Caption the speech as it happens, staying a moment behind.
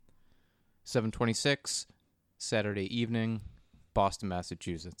7:26, Saturday evening, Boston,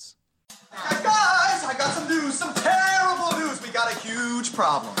 Massachusetts. Guys, I got some news, some terrible news. We got a huge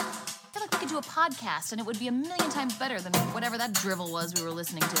problem. I feel like we could do a podcast, and it would be a million times better than whatever that drivel was we were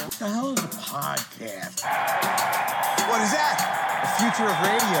listening to. What the hell is a podcast? What is that? The future of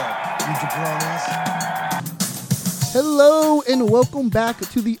radio, you jabronis. Hello and welcome back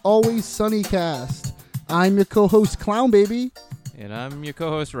to the Always Sunny cast. I'm your co-host Clown Baby. And I'm your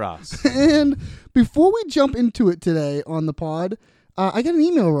co-host Ross. And before we jump into it today on the pod, I got an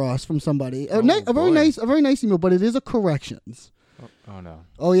email, Ross, from somebody. A very nice email, but it is a corrections. Oh no.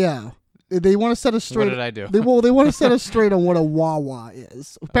 Oh yeah. They want to set us straight. What did I do? They want to set us straight on what a Wawa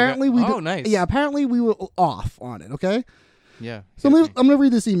is. Apparently nice. Yeah, apparently we were off on it, okay? Yeah. So I'm going to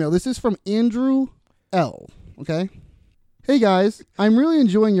read this email. This is from Andrew L, okay? Hey guys, I'm really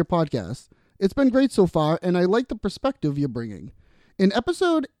enjoying your podcast. It's been great so far, and I like the perspective you're bringing. In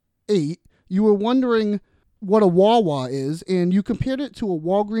episode 8, you were wondering what a Wawa is, and you compared it to a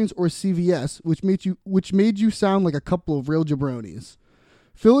Walgreens or CVS, which made you sound like a couple of real jabronis.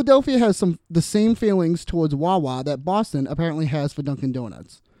 Philadelphia has the same feelings towards Wawa that Boston apparently has for Dunkin'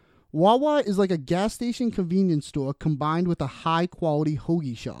 Donuts. Wawa is like a gas station convenience store combined with a high-quality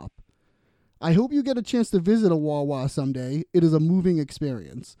hoagie shop. I hope you get a chance to visit a Wawa someday. It is a moving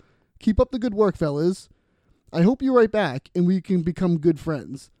experience. Keep up the good work, fellas. I hope you write back and we can become good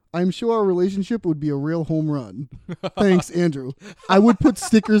friends. I'm sure our relationship would be a real home run. Thanks, Andrew. I would put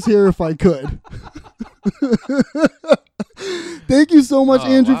stickers here if I could. Thank you so much,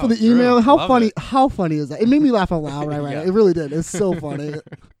 Andrew, for the email. True. How funny is that? It made me laugh out loud when I read it. It really did. It's so funny.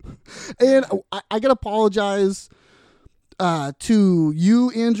 And I gotta apologize to you,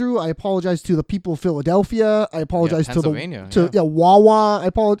 Andrew. I apologize to the people of Philadelphia. I apologize to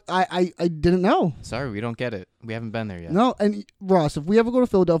Wawa. I didn't know. Sorry, we don't get it. We haven't been there yet. No, and Ross, if we ever go to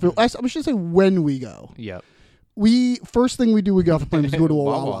Philadelphia, I should say when we go. Yep. First thing we do, we get off the plane is go to a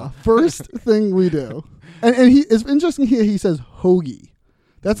Wawa. First thing we do, and it's interesting here. He says hoagie.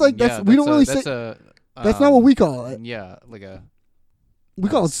 That's we don't really say. That's not what we call it. Yeah, like a. We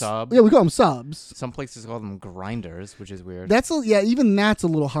call it sub. Yeah, we call them subs. Some places call them grinders, which is weird. Even that's a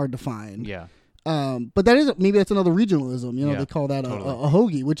little hard to find. Yeah. But maybe that's another regionalism. They call that totally. a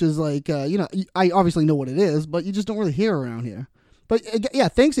hoagie, which is like I obviously know what it is, but you just don't really hear around here. But yeah,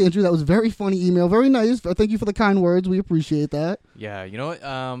 thanks, Andrew. That was a very funny email. Very nice. Thank you for the kind words. We appreciate that. Yeah, you know what?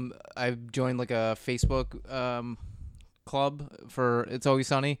 I've joined like a Facebook club for It's Always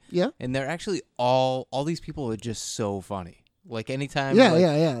Sunny. Yeah. And they're actually all these people are just so funny. Like anytime,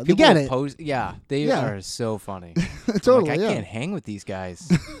 yeah. They get it. They are so funny. Totally. I can't hang with these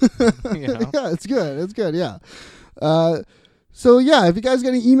guys. Yeah, it's good. It's good. Yeah. So yeah, if you guys got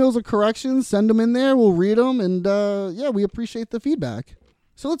any emails or corrections, send them in there. We'll read them, and we appreciate the feedback.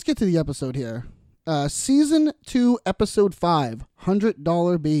 So let's get to the episode here. Season 2, Episode 5,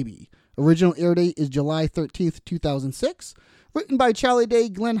 $100 Baby. Original air date is July 13th, 2006. Written by Charlie Day,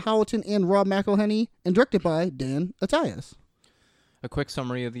 Glenn Howerton, and Rob McElhenney, and directed by Dan Attias. A quick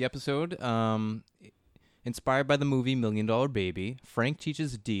summary of the episode. Inspired by the movie $1 Million Baby, Frank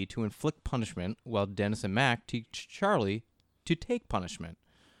teaches Dee to inflict punishment, while Dennis and Mac teach Charlie to take punishment.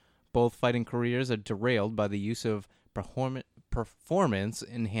 Both fighting careers are derailed by the use of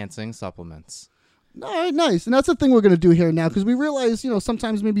performance-enhancing supplements. All right, nice. And that's the thing we're going to do here now, because we realize,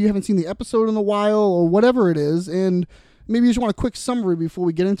 sometimes maybe you haven't seen the episode in a while or whatever it is, and maybe you just want a quick summary before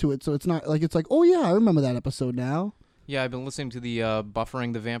we get into it, so it's not like oh yeah, I remember that episode now. Yeah, I've been listening to the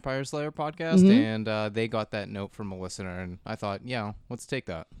Buffering the Vampire Slayer podcast, and they got that note from a listener, and I thought, yeah, let's take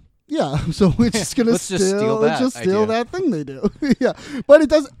that. Yeah, so we're just gonna steal that thing they do. Yeah, but it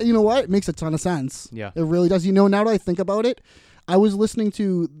does. You know what? It makes a ton of sense. Yeah, it really does. Now that I think about it, I was listening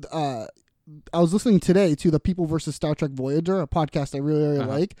today to the People versus Star Trek Voyager, a podcast I really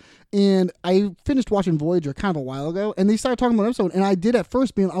like, and I finished watching Voyager kind of a while ago, and they started talking about an episode, and I did at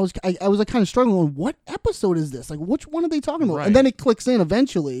first I was like kind of struggling on what episode is this? Like, which one are they talking about? Right. And then it clicks in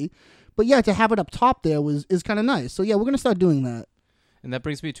eventually. But yeah, to have it up top there is kind of nice. So yeah, we're gonna start doing that. And that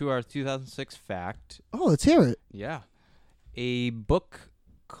brings me to our 2006 fact. Oh, let's hear it. Yeah, a book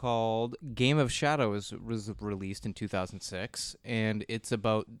called Game of Shadows was released in 2006, and it's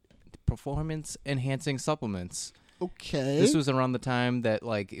about performance-enhancing supplements. Okay. This was around the time that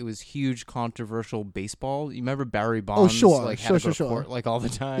it was huge controversial baseball. You remember Barry Bonds? Sure. Had to go to court all the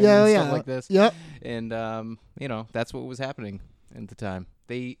time. Yeah, and stuff like this. Yep. And that's what was happening at the time.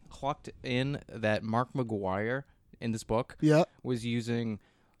 They clocked in that Mark McGuire in this book was using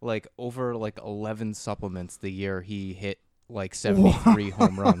over 11 supplements the year he hit like 73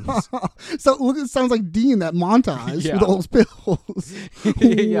 home runs. So look, it sounds like D in that montage Yeah. with all those pills.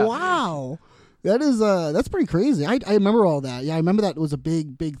 Yeah. Wow. That is that's pretty crazy. I remember all that. Yeah, I remember that was a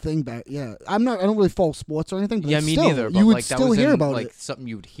big thing back. Yeah, I don't really follow sports or anything. But Yeah, me still, neither. But you would like that still was hear in, about like it. something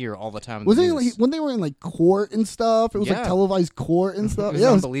you would hear all the time. In Was the it news. like when they were in like court and stuff? It was like Yeah. televised court and stuff. It was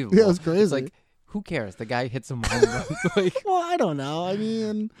Yeah, unbelievable. Yeah, it was crazy. It's like, who cares? The guy hits some home run. Like, well, I don't know. I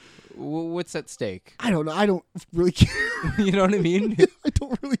mean, what's at stake? I don't know. I don't really care. You know what I mean? I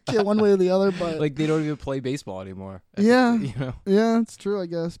don't really care one way or the other. But Like they don't even play baseball anymore. Yeah. You know. yeah, it's true, I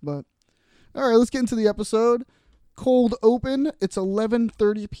guess. But all right, let's get into the episode. Cold open. It's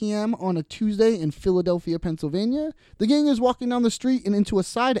 11:30 p.m. on a Tuesday in Philadelphia, Pennsylvania. The gang is walking down the street and into a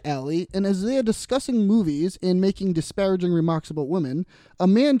side alley, and as they are discussing movies and making disparaging remarks about women, a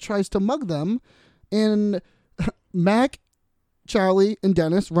man tries to mug them, and Mac, Charlie, and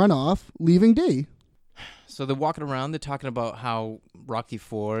Dennis run off, leaving D. So they're walking around. They're talking about how Rocky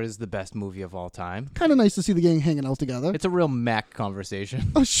IV is the best movie of all time. Kind of nice to see the gang hanging out together. It's a real Mac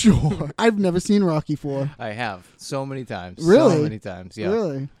conversation. Oh, sure. I've never seen Rocky IV. I have so many times. Really? So many times. Yeah.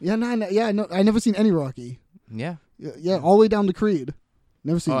 Really? Yeah, no, I never seen any Rocky. Yeah. Yeah, all the way down to Creed.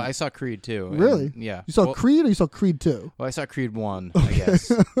 Never seen Oh, it. I saw Creed too. and- Really? Yeah. You saw well, Creed or you saw Creed 2? Well, I saw Creed 1, I guess,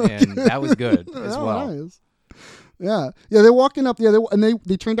 and that was good as Oh, well. nice. Yeah, they're walking up. Yeah,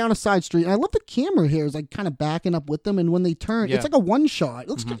 they turn down a side street, and I love the camera here is like kind of backing up with them, and when they turn, Yeah. it's like a one shot. It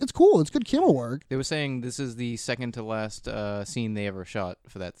looks good. It's cool. It's good camera work. They were saying this is the second to last scene they ever shot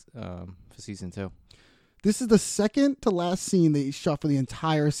for that for season 2. This is the second to last scene they shot for the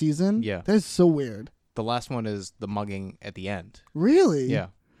entire season. Yeah. that is so weird. The last one is the mugging at the end. Really? Yeah.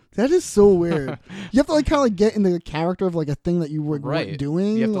 That is so weird. You have to like kind of like get in the character of like a thing that you were Right.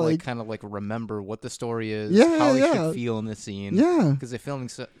 doing. You have to like kind of like remember what the story is, Yeah, how they yeah. should feel in the scene. Yeah. Because they're filming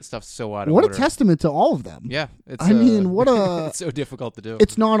stuff so out of What order. a testament to all of them. Yeah. It's, I mean, what a. it's so difficult to do.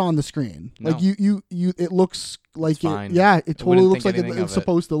 It's not on the screen. No. Like you. It looks like It's fine. Yeah, it I totally wouldn't looks think like anything it's of it.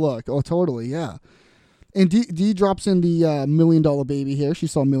 supposed to look. Oh, totally. Yeah. And D drops in the $1 million baby here. She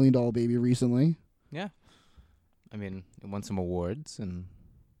saw $1 million baby recently. Yeah. I mean, it won some awards and.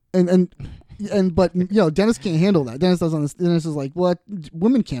 But Dennis can't handle that. Dennis doesn't. Dennis is like, well,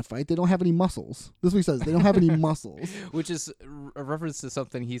 women can't fight. They don't have any muscles. This is what he says. They don't have any muscles. Which is a reference to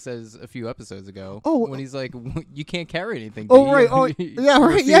something he says a few episodes ago. Oh, when he's like, "You can't carry anything." Oh do right. you? Oh yeah. Your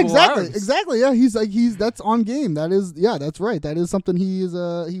Right. Yeah. feeble Exactly. arms." Exactly. Yeah. He's that's on game. That is. Yeah. That's right. That is something he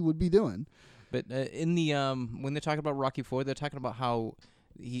would be doing. But in the when they're talking about Rocky IV, they're talking about how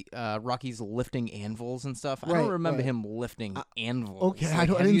Rocky's lifting anvils and stuff. I Right, don't remember right. him lifting anvils. okay, I Like,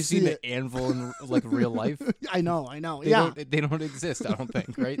 don't- I have didn't you seen see the it. anvil in like real life? I know. They don't exist. I don't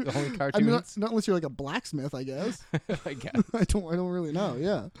think. Right? The only I mean, cartoons. not unless you're like a blacksmith, I guess. I guess. I don't really know.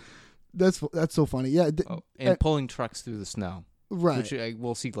 Yeah, that's so funny. Yeah, And pulling trucks through the snow, right. which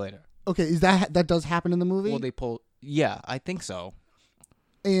we'll see later. Okay, is that does happen in the movie? Well, they pull. Yeah, I think so.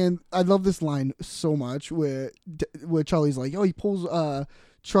 And I love this line so much where Charlie's like, "Oh, he pulls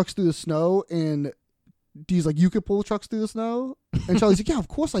trucks through the snow," and Dee's like, "You could pull trucks through the snow?" And Charlie's like, "Yeah, of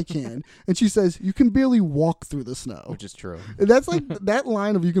course I can." And she says, "You can barely walk through the snow," Which is true. And that's like that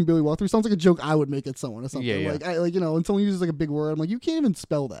line of "you can barely walk through" sounds like a joke I would make at someone or something. Yeah, yeah. Like I when someone uses like a big word, I'm like, "You can't even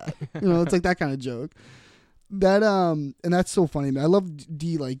spell that." It's like that kind of joke. That and that's so funny, man. I love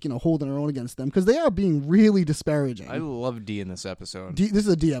D holding her own against them because they are being really disparaging. I love D in this episode. This is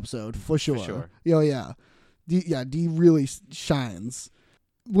a D episode for sure. sure. Yeah. D really shines.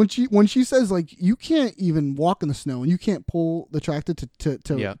 When she says like you can't even walk in the snow and you can't pull the tractor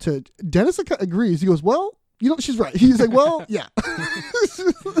to Dennis agrees. He goes, well, she's right. He's like, well, yeah.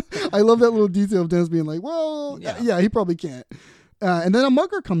 I love that little detail of Dennis being like, well, yeah, he probably can't. And then a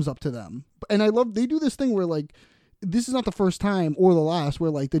mugger comes up to them, and I love they do this thing where like this is not the first time or the last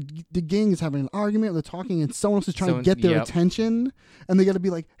where like the gang is having an argument, they're talking, and someone else is trying to get their attention, and they got to be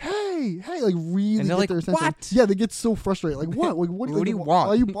like, hey, like really And they're get like, their attention. what? Yeah, they get so frustrated. Like what? Like what What do you why want?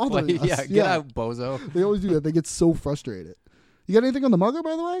 are you bothering us? Yeah, get out, bozo. They always do that. They get so frustrated. You got anything on the mugger,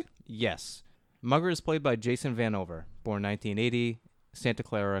 by the way? Yes. Mugger is played by Jason Vanover, born 1980, Santa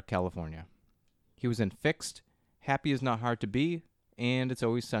Clara, California. He was in Fixed, Happy is Not Hard to Be, and It's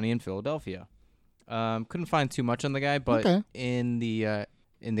Always Sunny in Philadelphia. Couldn't find too much on the guy, but in the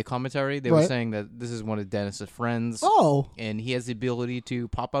commentary, they were saying that this is one of Dennis's friends. Oh. And he has the ability to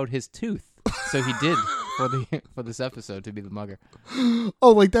pop out his tooth. So he did for this episode to be the mugger.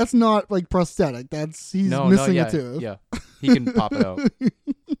 Oh, like that's not like prosthetic. That's he's missing a tooth. Yeah, he can pop it out.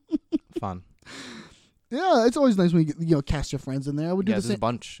 Fun. Yeah, it's always nice when you cast your friends in there. I would do the there's same. a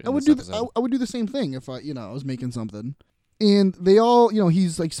bunch. I would do the same thing if I was making something. And they all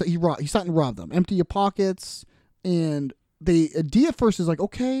he's like he's starting to rob them. Empty your pockets, and D at first is like,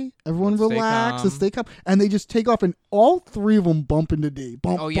 okay, everyone Let's stay relax, calm. let's stay calm, and they just take off, and all three of them bump into D.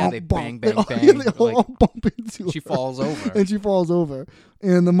 Bump, Oh, yeah, bump, they bump. bang, bang, They all, bang, they all like, bump into She her. falls over. And she falls over,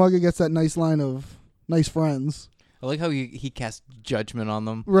 and the mugger gets that nice line of nice friends. I like how he casts judgment on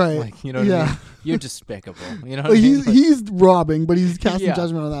them. Right. Like, you know what I Yeah. mean? You're despicable. You know what Like, I mean? he's robbing, but he's casting Yeah.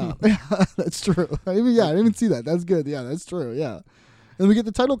 judgment on that. Yeah, that's true. I didn't even see that. That's good. Yeah, that's true. Yeah. And we get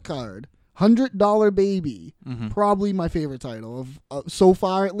the title card. $100 Baby. Mm-hmm. Probably my favorite title of so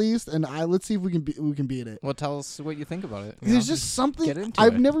far, at least. And let's see if we can beat it. Well, tell us what you think about it. you There's know? just something Get into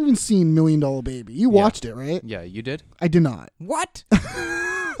I've it. never even seen $1 Million Baby. You watched it, right? Yeah, you did? I did not. What?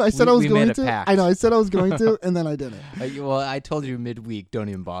 I said I was we going made a to. pact. I know. I said I was going to, and then I didn't. Well, I told you midweek, don't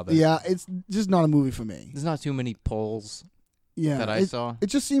even bother. Yeah, it's just not a movie for me. There's not too many polls Yeah, that I saw. It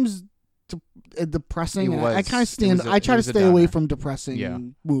just seems depressing. It and I was- kind of it was stand. a- I try it to was a stay away downer. from depressing Yeah.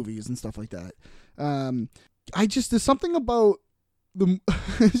 movies and stuff like that. There's something about the.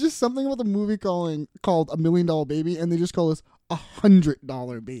 It's just something about the movie called $1 Million Baby, and they just call this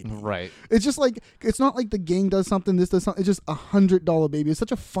 $100 Baby. Right. It's just like it's not like the gang does something. This does something. It's just $100 Baby. It's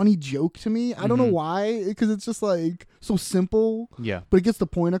such a funny joke to me. I don't know why, because it's just like so simple. Yeah. But it gets the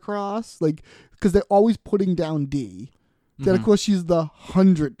point across, like because they're always putting down D. That of course she's the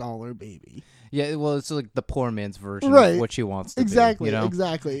 $100 baby. Yeah, well, it's like the poor man's version Right. of what she wants to Exactly, be. You know?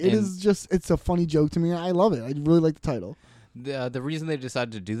 exactly. It And- is just it's a funny joke to me. And I love it. I really like the title. The reason they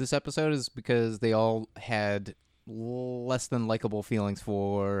decided to do this episode is because they all had less than likable feelings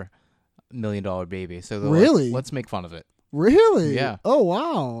for $1 Million Baby. So they're Really? like, let's make fun of it. Really? Yeah. Oh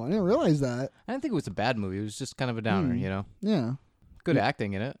wow, I didn't realize that. I didn't think it was a bad movie. It was just kind of a downer, you know? Yeah. Good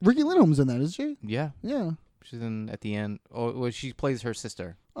acting in it. Ricky Lindholm's in that, is she? Yeah. Yeah. She's in at the end. Oh, well, she plays her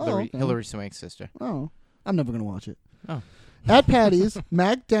sister. Oh, okay. Hillary Swank's sister. Oh, I'm never gonna watch it. Oh. At Patty's,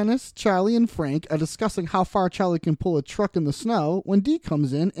 Mac, Dennis, Charlie, and Frank are discussing how far Charlie can pull a truck in the snow when Dee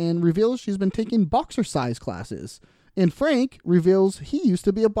comes in and reveals she's been taking boxer size classes. And Frank reveals he used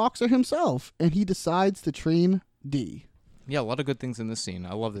to be a boxer himself, and he decides to train Dee. Yeah, a lot of good things in this scene.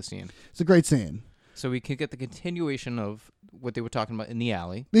 I love this scene. It's a great scene. So we can get the continuation of what they were talking about in the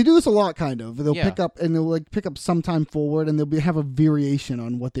alley. They do this a lot, kind of. They'll Yeah. pick up sometime forward, and they'll have a variation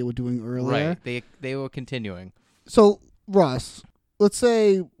on what they were doing earlier. Right. They were continuing So, Russ, let's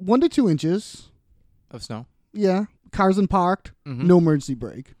say 1 to 2 inches. of snow. Yeah. Cars in parked. Mhm. No emergency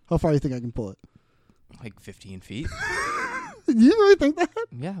brake. How far do you think I can pull it? Like 15 feet. You really think that?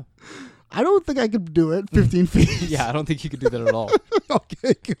 Yeah. I don't think I could do it 15 feet. Yeah, I don't think you could do that at all.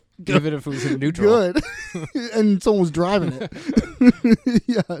 Okay, good. Even if it was in neutral. Good. And someone was driving it.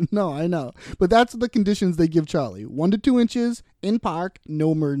 Yeah, no, I know. But that's the conditions they give Charlie. 1 to 2 inches, in park,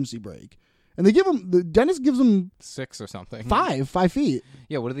 no emergency brake. And they give him, Dennis gives him 6 or something. 5 feet.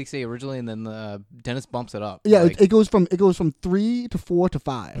 Yeah, what did they say originally? And then Dennis bumps it up. Yeah, Like, it goes from 3 to 4 to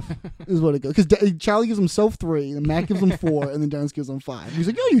 5 is what it goes. Because Charlie gives himself 3, and Matt gives him 4, and then Dennis gives him 5. He's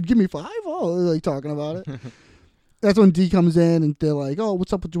like, "Oh, you'd give me 5?" Oh, they're like talking about it. That's when Dee comes in, and they're like, "Oh,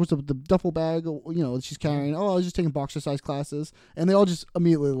 what's up with the duffel bag? You know, she's carrying. Oh, I was just taking boxer size classes," and they all just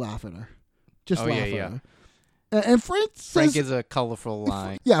immediately laugh at her, just Oh, laugh yeah, at yeah. her. And Frank says, Frank is a colorful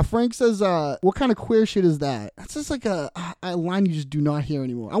line. yeah, Frank says, what kind of queer shit is that? That's just like a line you just do not hear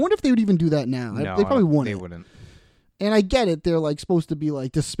anymore. I wonder if they would even do that now. No, They probably wouldn't. They wouldn't. And I get it. They're like supposed to be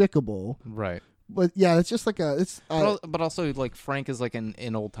like despicable. Right. But yeah, it's just like But also, like, Frank is like an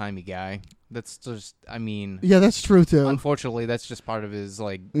old-timey guy. That's just, I mean, yeah, that's true too. unfortunately, that's just part of his,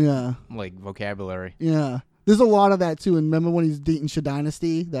 like vocabulary. Yeah. There's a lot of that too. And remember when he's dating Sha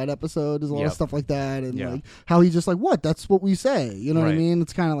Dynasty, that episode? There's a lot of Yep. stuff like that. And Yeah. like how he's just like, what? That's what we say. You know what I Right. mean?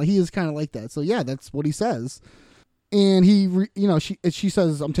 It's kind of like, he is kind of like that. So yeah, that's what he says. And she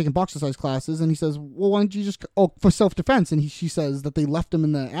says, I'm taking boxer size classes. And he says, well, why don't you just, for self-defense. And she says that they left him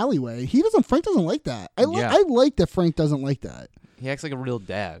in the alleyway. Frank doesn't like that. I like that Frank doesn't like that. He acts like a real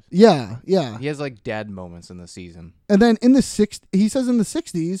dad. Yeah, yeah. He has, like, dad moments in the season. And then he says in the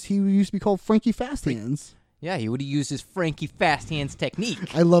 60s, he used to be called Frankie Fast Hands. Yeah, he would have used his Frankie Fast Hands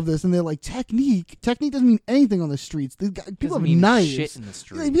technique. I love this. And they're like, technique doesn't mean anything on the streets. People Doesn't have mean knives. shit in the Yeah,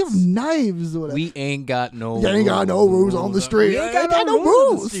 streets. people have knives or whatever. We ain't got no You ain't got no rules on the street. We You ain't got no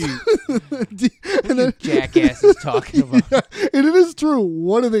rules. And then, Jackass is talking about. yeah, and it is true.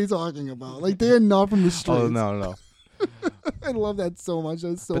 What are they talking about? Like, they're not from the streets. Oh, no. I love that so much.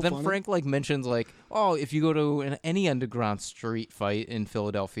 That's so But then funny. Frank, like, mentions, like, oh, if you go to any underground street fight in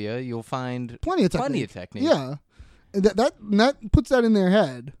Philadelphia, you'll find Plenty of technique. Yeah. And that puts that in their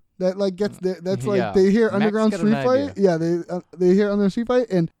head. That like gets that's like Yeah. they hear Mac's underground got street an fight. idea. Yeah, they hear underground street fight,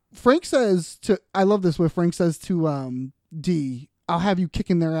 and Frank says to I love this where Frank says to Dee, "I'll have you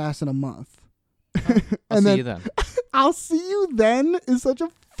kicking their ass in a month." I'll and see then you then. I'll see you then is such a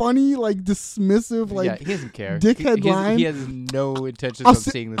funny, like, dismissive, like, yeah, he doesn't care. dickhead line. He has no intentions of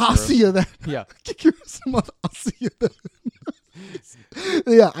seeing this I'll through. see you then. Yeah. I'll see you then.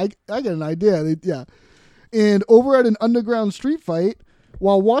 Yeah, I get an idea. Yeah. And over at an underground street fight,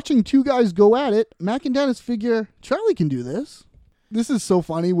 while watching two guys go at it, Mac and Dennis figure Charlie can do this. This is so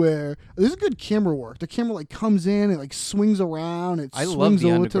funny where this is good camera work. The camera like comes in and like swings around. I love swings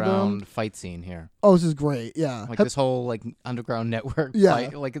the over to them. underground fight scene here. Oh, this is great. Yeah. Like this whole like underground network Yeah.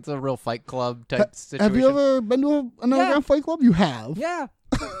 fight. Like it's a real Fight Club type situation. Have you ever been to an underground fight club? You have. Yeah.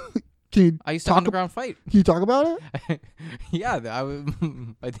 Can you I used to talk underground fight. Can you talk about it? Yeah,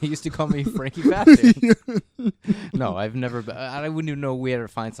 they used to call me Frankie Bastard. No, I've never been. I wouldn't even know where to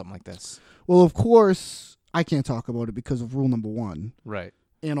find something like this. Well, of course, I can't talk about it because of rule number 1. Right.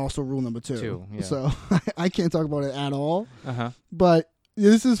 And also rule number 2. Yeah. So I can't talk about it at all. Uh-huh. But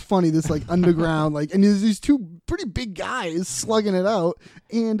this is funny, this like underground, like, and there's these two pretty big guys slugging it out,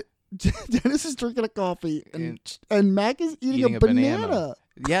 and Dennis is drinking a coffee, and Mac is eating a banana.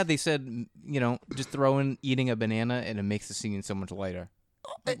 Yeah, they said, just throw in eating a banana and it makes the scene so much lighter.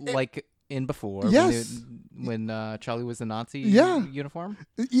 Like in Before, yes. when Charlie was the Nazi uniform.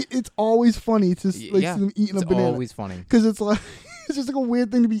 It's always funny to see them eating a banana. It's always funny. Because it's like, it's just like a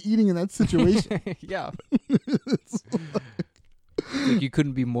weird thing to be eating in that situation. Yeah. Like you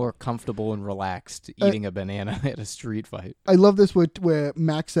couldn't be more comfortable and relaxed eating a banana at a street fight. I love this where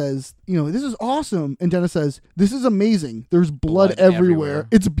Max says, this is awesome. And Dennis says, this is amazing. There's blood everywhere.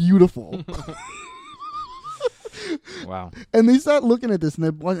 It's beautiful. Wow. And they start looking at this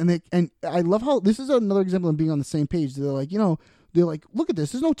and I love how this is another example of being on the same page. They're like, look at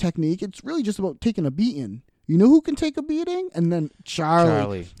this. There's no technique. It's really just about taking a beating. You know who can take a beating? And then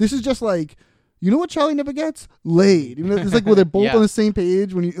Charlie. This is just like, you know what Charlie never gets? Laid. It's like where they're both on the same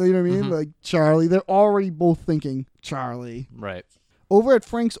page when you know what I mean? Mm-hmm. Like Charlie, they're already both thinking Charlie. Right. Over at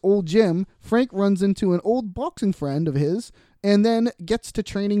Frank's old gym, Frank runs into an old boxing friend of his and then gets to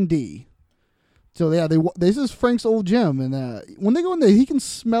training D. So yeah, this is Frank's old gym, and when they go in there, he can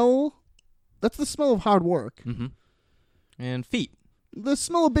smell. That's the smell of hard work. Mm-hmm. And feet. The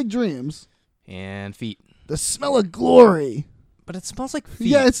smell of big dreams. And feet. The smell of glory. But it smells like feet.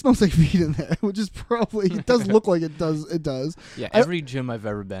 Yeah, it smells like feet in there, which is probably, it does look like it does. It does. Yeah, every gym I've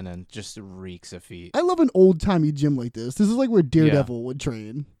ever been in just reeks of feet. I love an old-timey gym like this. This is like where Daredevil would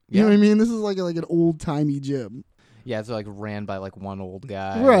train. You know what I mean? This is like an old-timey gym. Yeah, it's like ran by like one old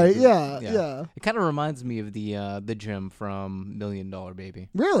guy. Right, yeah. It kind of reminds me of the gym from $1 Million Baby.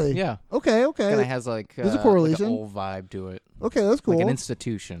 Really? Yeah. Okay. Kind of has like there's a correlation. Like an old vibe to it. Okay, that's cool. Like an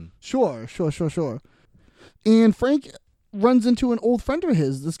institution. Sure. And Frank runs into an old friend of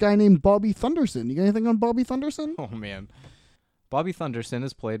his, this guy named Bobby Thunderson. You got anything on Bobby Thunderson? Oh, man. Bobby Thunderson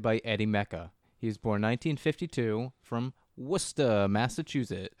is played by Eddie Mecca. He was born 1952 from Worcester,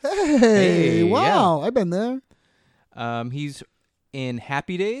 Massachusetts. Hey, wow. Yeah. I've been there. He's in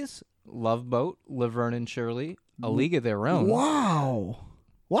Happy Days, Love Boat, Laverne and Shirley, A League of Their Own. Wow.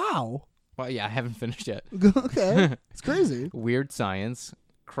 Well, yeah, I haven't finished yet. Okay. It's crazy. Weird Science,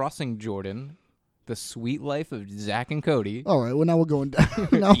 Crossing Jordan, The Sweet Life of Zach and Cody. All right, well, now we're going down.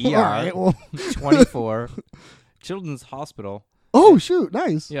 Now, ER, all right, well. 24, Children's Hospital. Oh, shoot,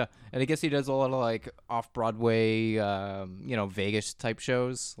 nice. Yeah, and I guess he does a lot of like off-Broadway, Vegas type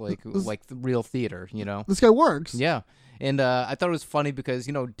shows, like the real theater, This guy works. Yeah, and I thought it was funny because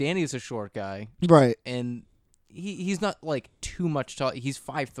Danny's a short guy, right? And he's not like too much tall. He's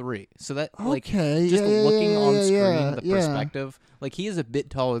 5'3", so that okay, just looking on screen, the perspective, like he is a bit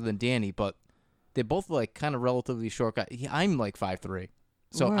taller than Danny, but they're both like kind of relatively short guys. I'm like 5'3".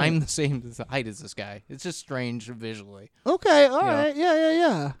 So right. I'm the same height as this guy. It's just strange visually. Okay, all right,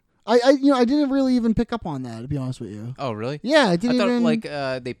 yeah. I didn't really even pick up on that, to be honest with you. Oh, really? Yeah, I didn't. I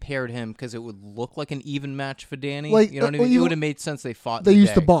thought they paired him because it would look like an even match for Danny. Like, you know what I mean? It would have made sense. They fought. They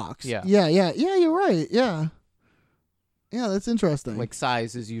used to to box. Yeah. You're right. Yeah, that's interesting. Like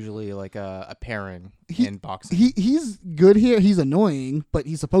size is usually like a pairing in boxing. He's good here. He's annoying, but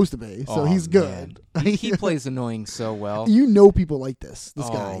he's supposed to be, so he's good. He plays annoying so well. People like this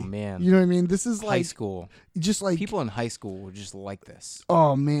guy. Oh man, you know what I mean? This is high like school. Just like people in high school were just like this.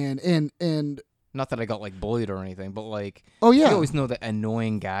 Oh man, and not that I got like bullied or anything, but like you always know that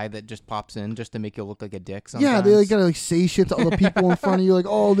annoying guy that just pops in just to make you look like a dick. Sometimes. Yeah, they gotta like say shit to other people in front of you, like,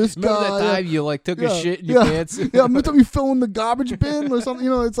 "Oh, this Remember guy." that time you like took a shit in your pants? Yeah, remember time you fell in the garbage bin or something?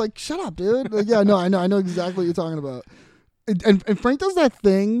 It's like, shut up, dude. Like, yeah, no, I know exactly what you're talking about. And Frank does that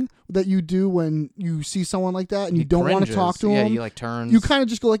thing that you do when you see someone like that and you don't want to talk to Yeah, him. he like turns. You kind of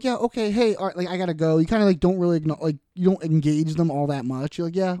just go like, yeah, okay, hey, all right, like I gotta go. You kind of like don't really like you don't engage them all that much. You're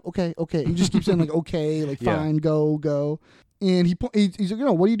like, yeah, okay. You just keep saying like, okay, like Yeah. fine, go. And he's like,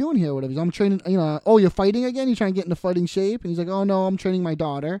 what are you doing here? Whatever. I'm training. Oh, you're fighting again? You're trying to get into fighting shape? And he's like, oh no, I'm training my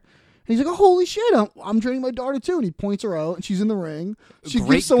daughter. And he's like, oh, holy shit, I'm training my daughter too. And he points her out, and she's in the ring. She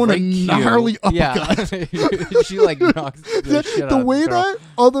gives someone a gnarly uppercut. Yeah. She like knocks the shit out The of way the girl. that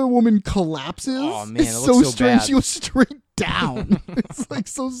other woman collapses Oh, man, is it so looks so strange. bad. She goes straight down. It's like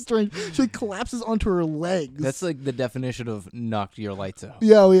so strange. She like collapses onto her legs. That's like the definition of knocked your lights out.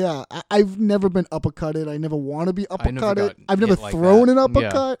 Yeah, I've never been uppercutted. I never want to be uppercutted. got I've never hit like thrown that. an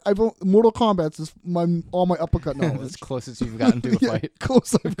uppercut. Mortal Kombat's is all my uppercut That's knowledge. closest you've gotten to a Yeah, fight.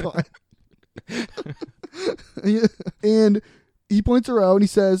 close I've got. Yeah. And he points her out and he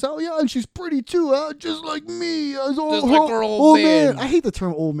says, "Oh yeah, and she's pretty too, just like me." Just like her old man. I hate the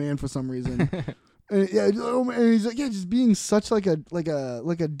term "old man" for some reason. And, and he's like, yeah, just being such like a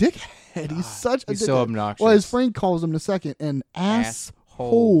dickhead. He's such a He's dickhead. so obnoxious. Well, as Frank calls him in a second, an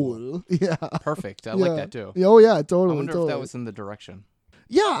asshole. Yeah. Perfect. I like that too. Yeah, oh yeah, totally. I wonder totally. if that was in the direction.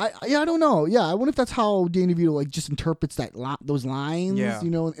 Yeah, I don't know. Yeah, I wonder if that's how Danny DeVito like just interprets that those lines, Yeah.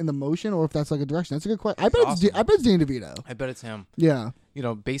 in the motion, or if that's like a direction. That's a good question. I bet awesome. I bet it's Danny DeVito. I bet it's him. Yeah.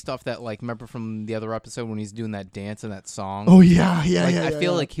 Based off that, like, remember from the other episode when he's doing that dance and that song? Oh yeah, Like, yeah. I feel yeah.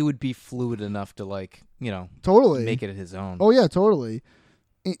 like he would be fluid enough to, like, totally make it his own. Oh yeah, totally.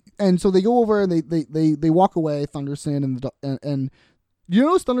 And so they go over and they walk away, Thunderson and you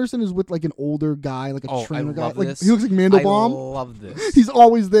notice Thunderson is with like an older guy, like a trainer guy. love Like this. he looks like I Mandelbaum. love this. He's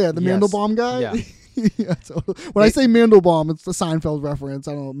always there, the Yes. Mandelbaum guy. Yeah. Yeah, totally. When I say Mandelbaum, it's the Seinfeld reference.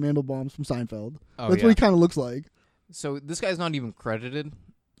 I don't know, Mandelbaum's from Seinfeld. Oh, That's yeah. what he kind of looks like. So this guy's not even credited,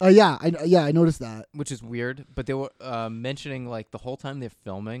 Yeah, I noticed that. which is weird. But they were mentioning, like, the whole time they're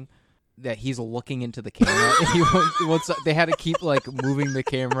filming that he's looking into the camera. And they had to keep, like, moving the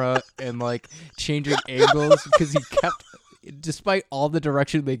camera and, like, changing angles because he kept... Despite all the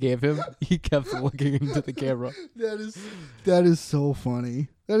direction they gave him, he kept looking into the camera. That is so funny.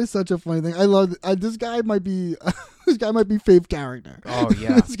 That is such a funny thing. I love this guy might be Faith character. Oh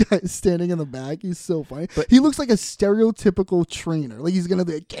yeah. This guy is standing in the back. He's so funny. But he looks like a stereotypical trainer. Like he's gonna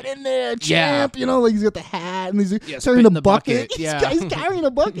be like, get in there, champ. Yeah. Like he's got the hat and he's Yeah, carrying spit in a the bucket. bucket. Yeah. He's carrying a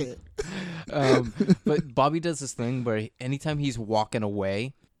bucket. But Bobby does this thing where anytime he's walking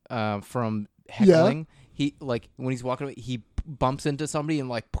away from heckling, he like when he's walking away, he bumps into somebody and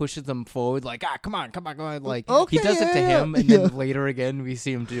like pushes them forward, like come on. Like Okay, he does it to yeah, him, and yeah. then later again we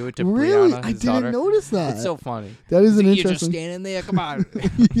see him do it to Really? Brianna, I his didn't daughter. notice that. It's so funny. That is an You're just interesting. standing there. Come on.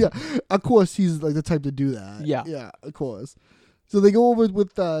 Yeah, of course he's like the type to do that. Yeah. Of course. So they go over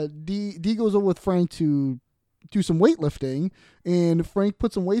with D goes over with Frank to do some weightlifting, and Frank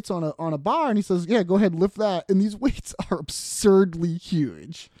puts some weights on a bar, and he says, "Yeah, go ahead, lift that." And these weights are absurdly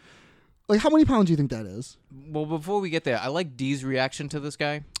huge. Like, how many pounds do you think that is? Well, before we get there, I like Dee's reaction to this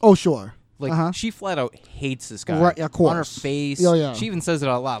guy. Oh, sure. Like she flat out hates this guy. Right, of course. On her face. Yeah. She even says it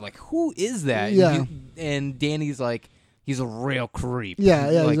out loud. Like, who is that? Yeah. And Danny's like, he's a real creep. Yeah.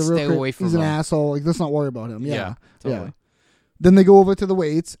 Like, He's a real stay creep. away from He's him. an asshole. Like, let's not worry about him. Yeah. Totally. Then they go over to the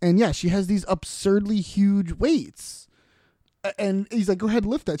weights, and yeah, she has these absurdly huge weights. And he's like, "Go ahead,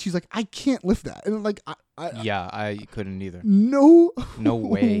 lift that." She's like, "I can't lift that." And like, I couldn't either. no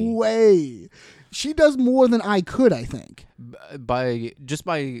way. way. She does more than I could, I think. By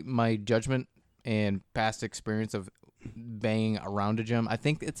my judgment and past experience of banging around a gym, I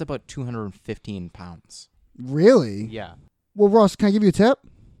think it's about 215 pounds. Really? Yeah. Well, Ross, can I give you a tip?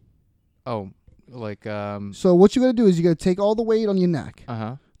 Oh, like So what you got to do is you got to take all the weight on your neck,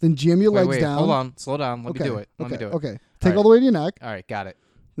 then jam your legs wait, down. hold on, slow down. Let Okay. me do it. Okay. Take All all the weight on your neck. All right, got it.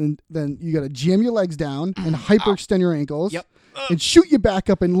 Then you got to jam your legs down and hyperextend your ankles. Yep. And shoot your back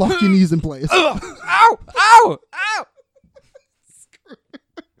up and lock your knees in place. Ow! Ow! Ow!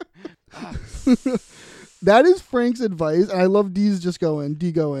 That is Frank's advice, and I love D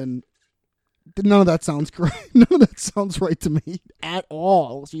going, none of that sounds correct. None of that sounds right to me at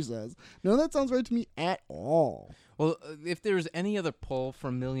all, she says. None of that sounds right to me at all. Well, if there's any other pull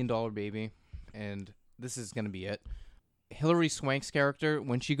from $1 Million Baby, and this is going to be it, Hilary Swank's character,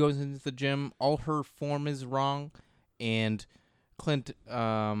 when she goes into the gym, all her form is wrong, and Clint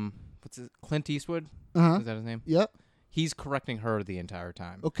Eastwood? Is that his name? Yep. He's correcting her the entire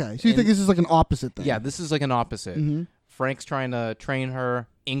time. Okay. So you think this is like an opposite thing? Yeah, this is like an opposite. Mhm. Frank's trying to train her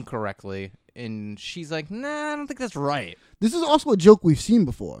incorrectly, and she's like, nah, I don't think that's right. This is also a joke we've seen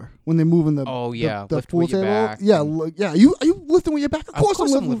before when they move in the the lift pool with your table. back. Yeah, are you lifting with your back? Of course I'm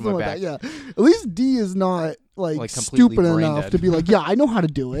lifting with my back. back. Yeah, at least D is not like completely stupid brain enough dead. to be like, yeah, I know how to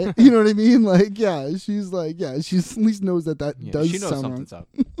do it. You know what I mean? Like, yeah, she's like, yeah, she at least knows that does she knows sound wrong. something's up.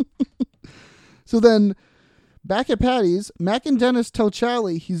 So then, back at Patty's, Mac and Dennis tell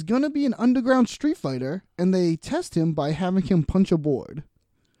Charlie he's gonna be an underground street fighter, and they test him by having him punch a board.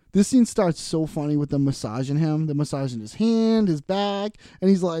 This scene starts so funny with them massaging him. They're massaging his hand, his back, and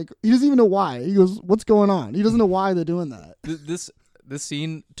he's like, he doesn't even know why. He goes, "What's going on?" He doesn't know why they're doing that. This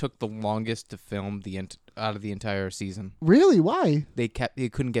scene took the longest to film out of the entire season. Really? Why? They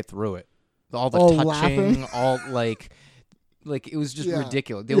couldn't get through it. All the Oh, touching, laughing? all like it was just Yeah.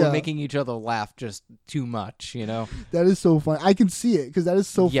 ridiculous. They Yeah. were making each other laugh just too much, you know. That is so funny. I can see it because that is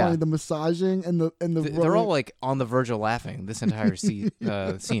so Yeah. funny. The massaging and the They're all like on the verge of laughing this entire scene.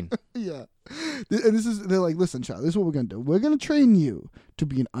 yeah. And they're like, listen, Charlie, this is what we're gonna do. We're gonna train you to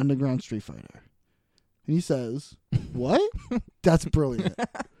be an underground street fighter. And he says, "What?" That's brilliant.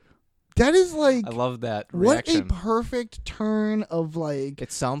 That is like, I love that what reaction. a perfect turn of like,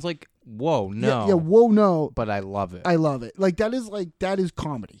 It sounds like whoa no, yeah, whoa, no. but I love it. I love it. Like that is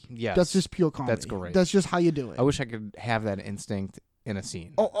comedy. Yes. That's just pure comedy. That's great. That's just how you do it. I wish I could have that instinct in a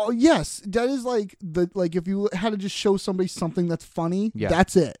scene. Oh yes, that is like if you had to just show somebody something that's funny, Yeah.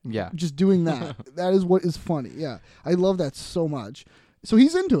 that's it. Yeah. Just doing that. That is what is funny. Yeah. I love that so much. So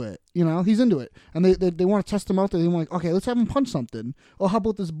he's into it, he's into it. And they want to test him out there. They're like, okay, let's have him punch something. Oh, how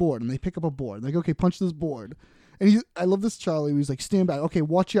about this board? And they pick up a board. Like, okay, punch this board. And I love this Charlie. He's like, stand back. Okay,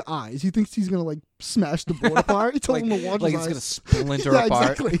 watch your eyes. He thinks he's gonna like smash the board apart. He tells him to watch like his it's eyes. gonna splinter Yeah,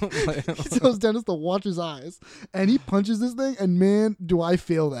 apart. exactly. He tells Dennis to watch his eyes, and he punches this thing. And man, do I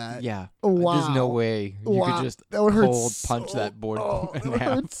feel that? Yeah. Oh, wow. There's no way you Wow. could just That would hurt cold punch so- that board Oh, in it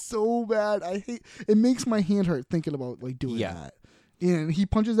half. hurts so bad. I hate. It makes my hand hurt thinking about like doing Yeah. that. And he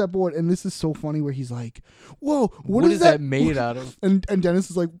punches that board, and this is so funny where he's like, "Whoa, What is that made out of? And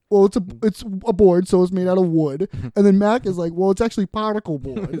Dennis is like, "Well, it's a board, so it's made out of wood." And then Mac is like, "Well, it's actually particle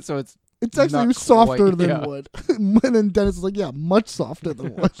board. So it's It's actually not softer quite- than yeah. wood." And then Dennis is like, "Yeah, much softer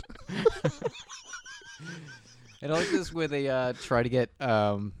than wood." And I like this where they try to get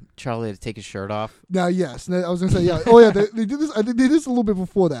Charlie to take his shirt off. Now, yes, I was gonna say, yeah. Oh, yeah, they did this. I think they did this a little bit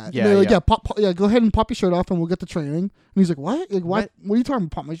before that. Yeah, They're like, yeah. yeah, go ahead and pop your shirt off, and we'll get the training. And he's like, what? Like, what? What are you talking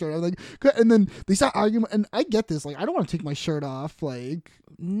about? Pop my shirt off? Like, and then they start arguing, and I get this. Like, I don't want to take my shirt off. Like,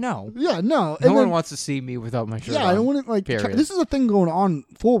 No. yeah, no. No And one then, wants to see me without my shirt yeah, on. I don't want to like. Period. This is a thing going on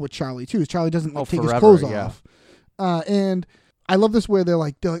forward with Charlie too. Is Charlie doesn't like, take his forever, clothes yeah. off, and I love this where they're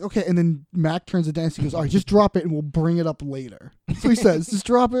like, okay, and then Mac turns to Dennis. He goes, all right, just drop it, and we'll bring it up later. So he says, just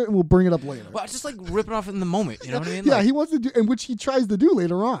drop it, and we'll bring it up later. Well, just like rip it off in the moment. You know what I mean? Yeah, Like, he wants to do, and which he tries to do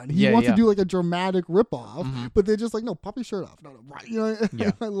later on. He Yeah, wants yeah. to do like a dramatic ripoff, but they're just like, no, pop your shirt off. No, right? You know,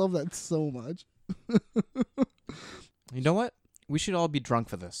 Yeah. I love that so much. you know what? We should all be drunk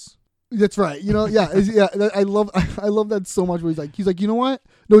for this. That's right. You know, yeah, I love that so much. Where he's like, you know what?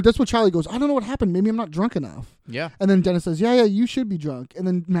 No, that's what Charlie goes. I don't know what happened. Maybe I'm not drunk enough. Yeah. And then Dennis says, yeah, you should be drunk. And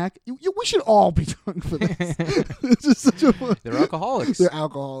then Mac, we should all be drunk for this. It's just such a fun. They're alcoholics. They're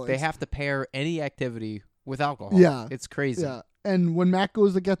alcoholics. They have to pair any activity with alcohol. Yeah. It's crazy. Yeah. And when Mac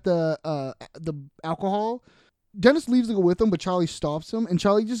goes to get the alcohol, Dennis leaves to go with him, but Charlie stops him, and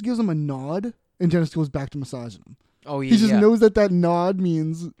Charlie just gives him a nod, and Dennis goes back to massaging him. Oh, yeah. He just knows that nod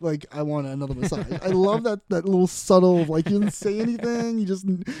means like I want another massage. I love that little subtle like he doesn't say anything.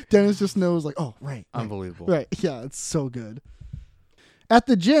 Dennis just knows like, oh right. Unbelievable. Right. Yeah, it's so good. At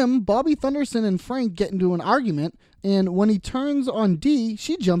the gym, Bobby Thunderson and Frank get into an argument, and when he turns on Dee,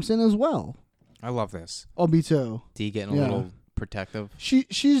 she jumps in as well. I love this. Oh, me too. D getting a Yeah. little protective.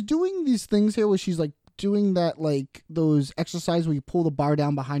 She's doing these things here where she's like doing that like those exercises where you pull the bar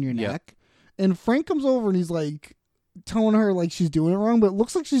down behind your Yeah. neck, and Frank comes over and he's like telling her like she's doing it wrong, but it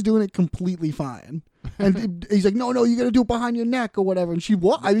looks like she's doing it completely fine. And he's like, no, you got to do it behind your neck or whatever. And she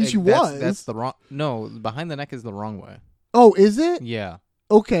was. I mean, she was. That's the wrong. No, behind the neck is the wrong way. Oh, is it? Yeah.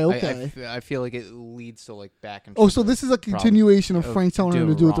 Okay. I feel like it leads to like back and. Oh, so this is a continuation of Of Frank telling her doing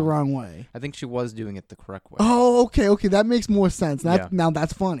to it do it the wrong. wrong way. I think she was doing it the correct way. Oh, okay. That makes more sense. Yeah. Now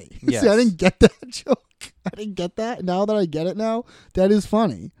that's funny. Yes. See, I didn't get that joke. I didn't get that. Now that I get it now, that is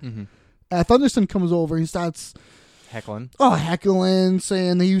funny. Mm-hmm. Thunderson comes over. He starts heckling,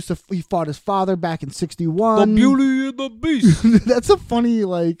 saying he fought his father back in '61. The Beauty and the Beast. That's a funny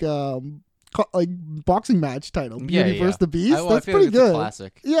like boxing match title. Beauty versus the Beast. I That's feel pretty like it's good. a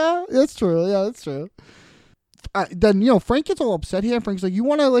classic. Yeah, that's true. Yeah, that's true. Then Frank gets all upset here. Frank's like, "You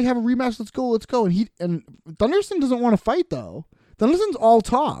want to like have a rematch? Let's go." And Thunderson doesn't want to fight though. Thunderson's all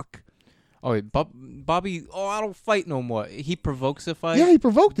talk. Oh, wait, Bobby. Oh, I don't fight no more. He provokes a fight. Yeah, he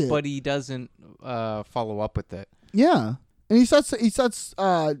provoked it. But he doesn't follow up with it. Yeah. And he starts, saying,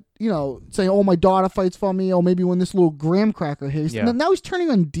 "Oh, my daughter fights for me." Oh, maybe when this little graham cracker here. Yeah. Now he's turning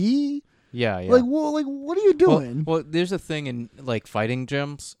on D. Yeah. Like, well, what are you doing? Well, there's a thing in like fighting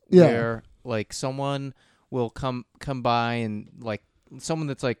gyms Yeah. where like someone will come by and like someone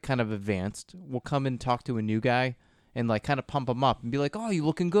that's like kind of advanced will come and talk to a new guy and like kind of pump him up and be like, "Oh, you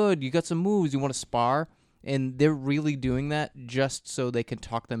looking good? You got some moves. You want to spar?" And they're really doing that just so they can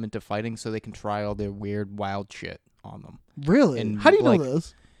talk them into fighting, so they can try all their weird, wild shit on them. Really? And, How do you know like,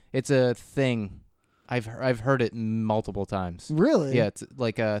 this? It's a thing. I've heard it multiple times. Really? Yeah, it's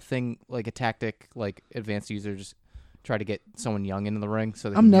like a thing, like a tactic, like advanced users try to get someone young into the ring so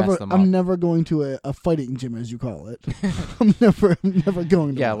they can mess them up. I'm never going to a fighting gym, as you call it. I'm never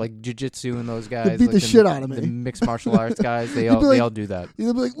going to. Yeah, one. like jiu-jitsu and those guys. beat like the shit out of me. The mixed martial arts guys, they They'd be all do that.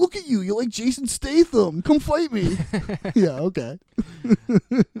 They'll be like, "Look at you! You're like Jason Statham. Come fight me." Yeah. Okay.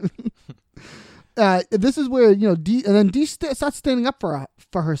 This is where D and then D starts standing up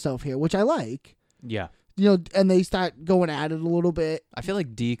for herself here, which I like. Yeah. And they start going at it a little bit. I feel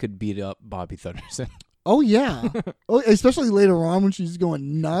like D could beat up Bobby Thunderson. Oh yeah. Especially later on when she's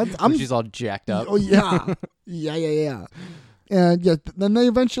going nuts. When she's all jacked up. Oh yeah. Yeah. And then they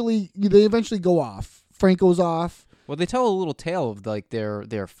eventually go off. Frank goes off. Well, they tell a little tale of like their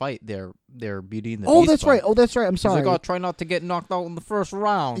fight, their Beauty and the Oh, Beast that's fight. right. Oh, that's right. I'm sorry. He's like, "Oh, try not to get knocked out in the first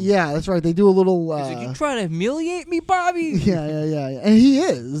round." Yeah, that's right. They do a little. He's like, "You trying to humiliate me, Bobby?" Yeah. And he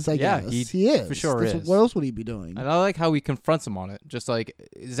is. I Yeah, guess he is for sure is. What else would he be doing? And I like how he confronts him on it. Just like,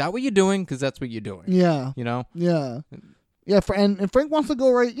 "Is that what you're doing? Because that's what you're doing." Yeah. You know? Yeah. Yeah. And Frank wants to go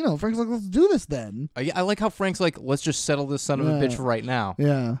right. Frank's like, "Let's do this then." I like how Frank's like, "Let's just settle this son of a bitch right now."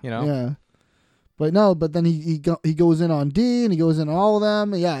 Yeah. You know? Yeah. But then he goes in on D and he goes in on all of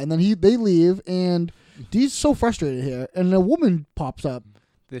them. Yeah. And then they leave and D's so frustrated here. And a woman pops up.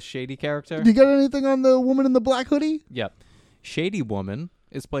 This shady character. Do you got anything on the woman in the black hoodie? Yep. Shady Woman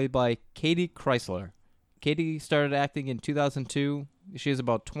is played by Katie Chrysler. Katie started acting in 2002. She has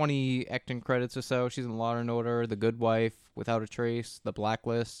about 20 acting credits or so. She's in Law & Order, The Good Wife, Without a Trace, The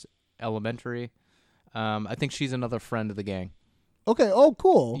Blacklist, Elementary. I think she's another friend of the gang. Okay. Oh,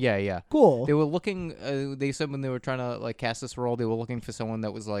 cool. Yeah. Cool. They were looking. They said when they were trying to like cast this role, they were looking for someone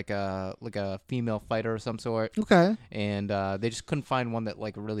that was like a female fighter of some sort. Okay. And they just couldn't find one that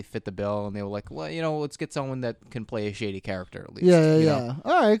like really fit the bill. And they were like, well, let's get someone that can play a shady character at least. Yeah.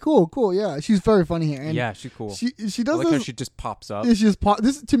 All right. Cool. Yeah, she's very funny here. And yeah, she's cool. She does I like this. how she just pops up. She just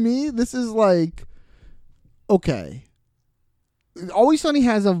this to me. This is like okay. Always Sunny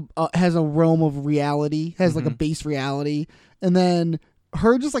has a realm of reality, has like a base reality, and then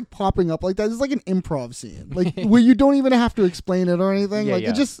her just like popping up like that is like an improv scene, like where you don't even have to explain it or anything.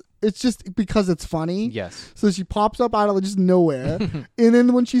 It's just because it's funny. Yes. So she pops up out of just nowhere, and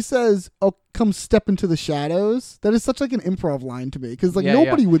then when she says, "Oh, come step into the shadows," that is such like an improv line to me because like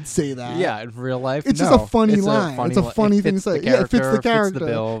nobody would say that. Yeah, in real life, it's just a funny line. It's a funny thing to say. Yeah, it fits the character. Fits the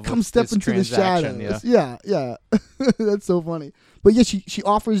bill come step into the shadows. Yeah. That's so funny. But yeah, she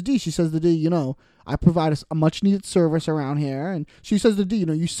offers D. She says to D, I provide a much needed service around here, and she says to D,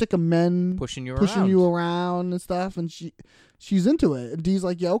 you sick of men pushing you around and stuff, and she's into it. And D's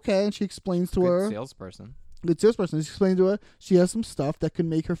like, yeah, okay, and she explains to her. Salesperson. Good salesperson. She explains to her she has some stuff that can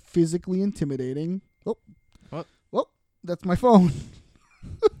make her physically intimidating. Oh, what? Well, that's my phone.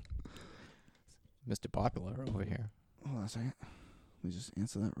 Mr. Popular over here. Hold on a second. Let me just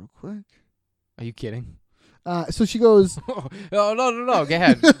answer that real quick. Are you kidding? So she goes. Oh, no. Go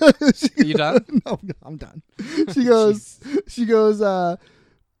ahead. Are you done? No, I'm done. She goes.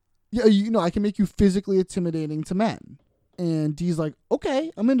 Yeah, I can make you physically intimidating to men. And Dee's like,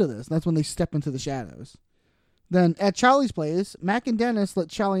 okay, I'm into this. And that's when they step into the shadows. Then at Charlie's place, Mac and Dennis let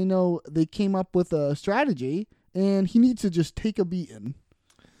Charlie know they came up with a strategy, and he needs to just take a beating.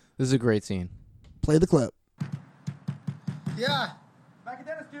 This is a great scene. Play the clip. Yeah. Mac and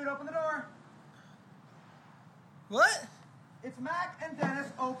Dennis, dude, open the door. What? It's Mac and Dennis,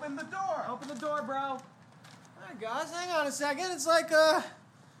 open the door. Open the door, bro. All right, guys, hang on a second. It's like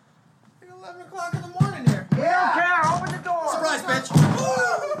 11 o'clock in the morning here. We don't care. Open the door. Surprise, bitch.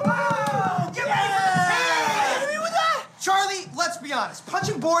 Whoa! Get me with that. Charlie, let's be honest.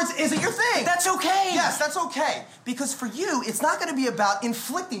 Punching boards isn't your thing. That's okay. Yes, that's okay. Because for you, it's not going to be about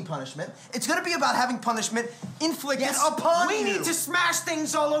inflicting punishment. It's going to be about having punishment inflicted upon you. We need to smash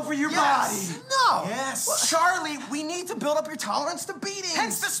things all over your Yes. body. No. Yes. Well, Charlie, we need to build up your tolerance to beatings.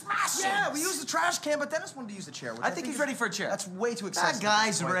 Hence the smashing. Yeah, we use the trash can, but Dennis wanted to use the chair. I think he's ready for a chair. That's way too excessive. That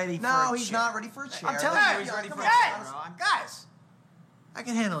guy's ready for a he's chair. not ready for a chair. I'm telling you, he's ready for a chair. Guys, I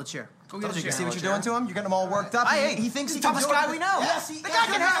can handle a chair. Go get a chair. See what you're doing to him? You're getting him all worked up. He thinks he's he the can toughest do guy it. we know. Yes, The guy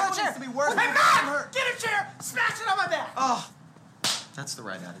can handle a chair. To be worth Hey, it. Matt! Get a chair! Smash it on my back! Oh, that's the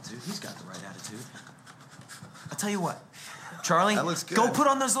right attitude. He's got the right attitude. I'll tell you what. Charlie, That looks good. go put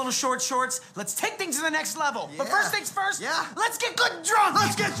on those little short shorts. Let's take things to the next level. But Yeah. first things first, Yeah. let's get good drunk.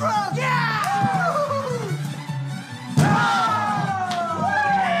 Let's get drunk! Yeah!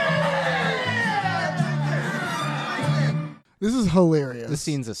 This is hilarious. This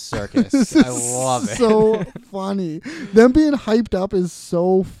scene's a circus. This I is love it. So funny. Them being hyped up is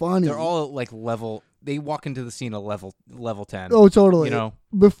so funny. They're all like level. They walk into the scene at level 10. Oh, totally. You know?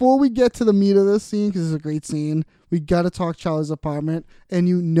 Before we get to the meat of this scene, because it's a great scene, we got to talk Charlie's apartment, and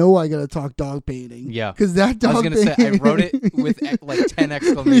I got to talk dog painting. Yeah. Because that dog I was gonna say I wrote it with like 10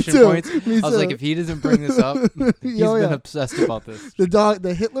 exclamation too. points. Me I was like, too. if he doesn't bring this up, he's Oh, been yeah. obsessed about this.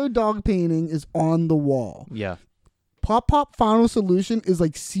 The Hitler dog painting is on the wall. Yeah. Pop Pop Final Solution is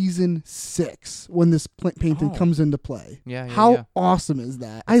like season 6 when this painting Oh. comes into play. Yeah, yeah, How yeah. awesome is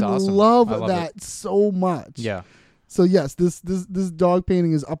that? It's I awesome. love I love that so much. Yeah. So yes, this dog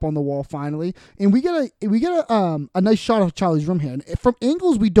painting is up on the wall finally, and we get a nice shot of Charlie's room here, and from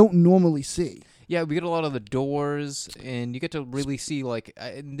angles we don't normally see. Yeah, we get a lot of the doors, and you get to really see like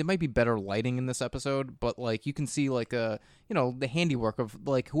there might be better lighting in this episode, but like you can see like the handiwork of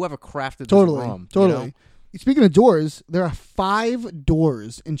like whoever crafted this room. you Totally. know? Speaking of doors, there are 5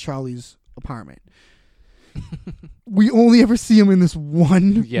 doors in Charlie's apartment. We only ever see him in this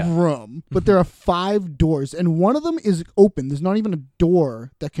one room, but there are 5 doors, and one of them is open. There's not even a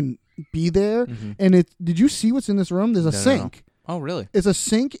door that can be there. And did you see what's in this room? There's a sink. Oh, really? It's a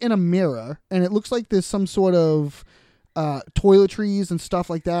sink and a mirror, and it looks like there's some sort of toiletries and stuff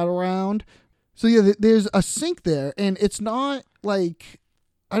like that around. So yeah, there's a sink there, and it's not like,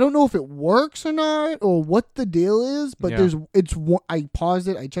 I don't know if it works or not or what the deal is, but I paused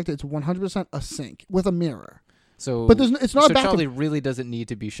it, I checked it, it's 100% a sink with a mirror. So, But it's not so a bathroom. Charlie really doesn't need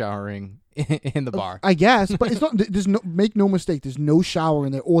to be showering in the bar. I guess, but it's not. Make no mistake. There's no shower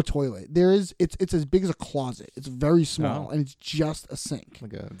in there or toilet. There is. It's as big as a closet. It's very small, and it's just a sink.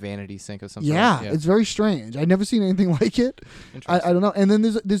 Like a vanity sink of some Yeah, sort. it's very strange. I've never seen anything like it. I don't know. And then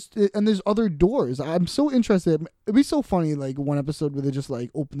there's other doors. I'm so interested. It'd be so funny, like one episode where they just like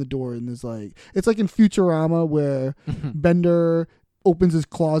open the door and there's like, it's like in Futurama where Bender opens his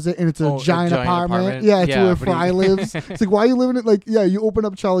closet and it's a giant apartment. Yeah, it's where Fry lives. It's like, why are you living it? Like, yeah, you open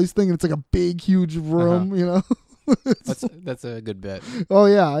up Charlie's thing and it's like a big, huge room, you know? That's a good bit. Oh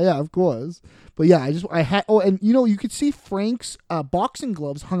yeah, of course. But yeah, and you could see Frank's boxing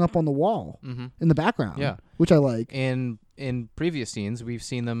gloves hung up on the wall in the background. Yeah, which I like. In previous scenes, we've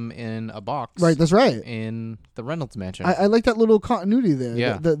seen them in a box. Right, that's right. In the Reynolds mansion. I like that little continuity there.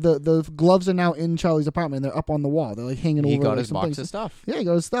 Yeah. The gloves are now in Charlie's apartment. They're up on the wall. They're like hanging over. He got like, his some box things. of stuff. Yeah, he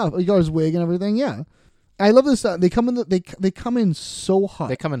got his stuff. He got his wig and everything. Yeah. I love this. They come in. They come in so hot.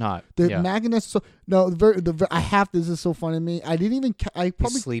 They come in hot. The yeah. magnets. So no. I have. This is so funny to me. I didn't even. I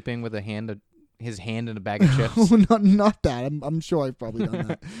probably He's sleeping with his hand in a bag of chips. not that. I'm sure I've probably done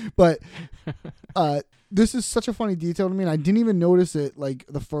that. But this is such a funny detail to me, and I didn't even notice it like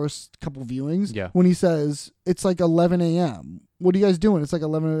the first couple viewings. Yeah. When he says it's like 11 a.m. What are you guys doing? It's like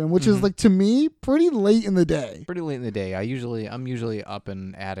 11 a.m., which is like to me pretty late in the day. Pretty late in the day. I'm usually up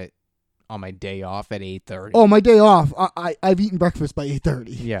and at it on my day off at 8:30. Oh, my day off. I've eaten breakfast by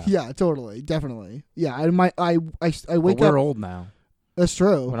 8:30. Yeah. Yeah, totally, definitely. Yeah, I wake but up. we're old now. That's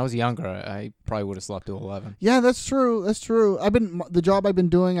true. When I was younger, I probably would have slept till 11. Yeah, that's true. That's true. The job I've been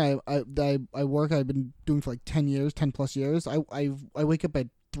doing. I work. I've been doing for like 10 years, 10 plus years. I wake up at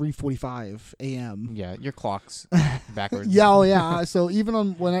 3:45 a.m. Yeah, your clock's backwards. Yeah, oh yeah. So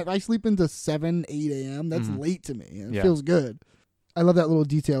even when I sleep into 7, 8 a.m., that's late to me. It feels good. I love that little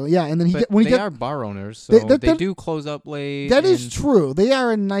detail. Yeah, and then they are bar owners, so they do close up late. That is true. They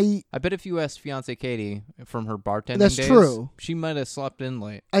are a night. I bet if you asked fiance Katie from her bartending That's days, true. she might have slept in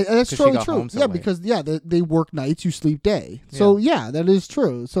late. That's 'cause totally she got true. home so Yeah, late. because they work nights, you sleep day. So yeah, that is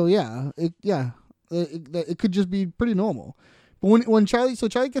true. So yeah, it could just be pretty normal. But when Charlie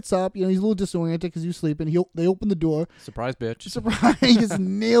gets up, he's a little disoriented because he's sleeping. They open the door. Surprise, bitch. Surprise! He gets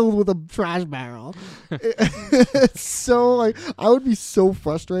nailed with a trash barrel. It's so like, I would be so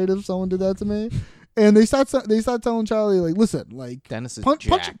frustrated if someone did that to me. And they start telling Charlie, like, listen, like, Dennis is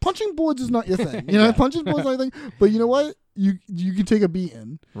punching boards is not your thing. Punching boards is not your thing. But you know what? You can take a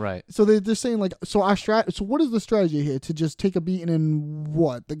beating. Right. So they're saying like, so what is the strategy here? To just take a beating and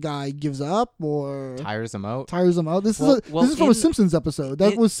what? The guy gives up or tires him out. This is from a Simpsons episode.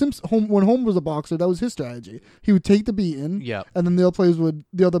 That was when Homer was a boxer. That was his strategy. He would take the beating. Yeah. And then the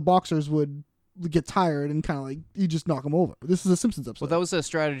other boxers would get tired and kind of like you just knock him over. This is a Simpsons episode. Well, that was a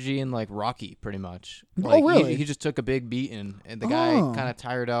strategy in like Rocky, pretty much. Oh, Like, really? He just took a big beating, and the guy kind of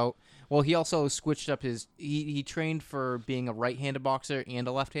tired out. Well, he also switched up his. He trained for being a right-handed boxer and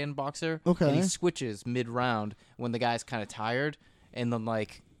a left-handed boxer. Okay. And he switches mid-round when the guy's kind of tired, and then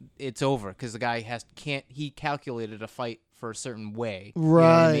like it's over because the guy can't. He calculated a fight for a certain way. Right. You know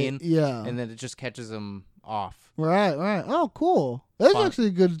what I mean? Yeah. And then it just catches him off. Right. Oh, cool. That's Fun. actually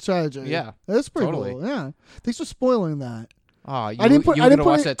a good strategy. Yeah, That's pretty totally. cool. Yeah. Thanks for spoiling that. Oh, I didn't put. you I were didn't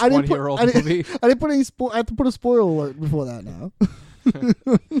gonna put. watch any- that I didn't put. 20-year-old I didn't, movie? I didn't put any. I have to put a spoiler alert before that now.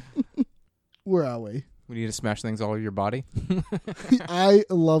 Where are we? We need to smash things all over your body. I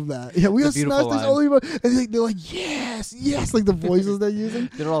love that. Yeah, we It's have a smashed beautiful this all over, and they're like, yes, like the voices they're using.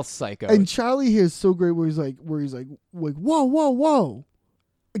 They're all psycho. And Charlie here is so great, where he's like, whoa,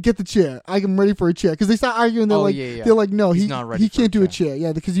 get the chair. I'm ready for a chair, because they start arguing. They're like, they're like, no, He's he not ready he for can't a do a chair. chair.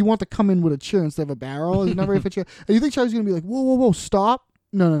 Yeah, because you want to come in with a chair instead of a barrel. He's not ready for a chair. And you think Charlie's gonna be like, whoa, stop.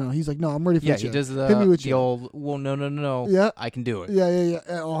 No. He's like, no, I'm ready for a chair. he does Hit me with a the chair. old, well, no. Yeah. I can do it. Yeah.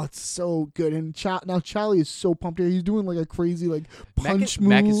 Oh, it's so good. And now Charlie is so pumped here. He's doing like a crazy like punch move.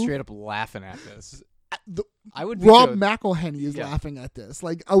 Mac is straight up laughing at this. I would be Rob too. McElhenney is laughing at this,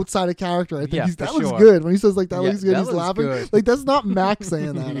 like outside of character. I think Yeah, that for looks sure. good when he says like that Yeah, looks good. that He's looks laughing good. like that's not Mac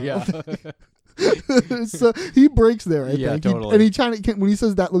saying that. I don't Yeah. think. So he breaks there. I Yeah, think. totally. And he when he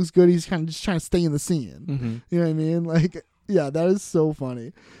says that looks good, he's kind of just trying to stay in the scene. Mm-hmm. You know what I mean? Like, yeah, that is so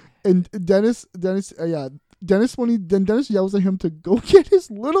funny. And Dennis, Dennis yells at him to go get his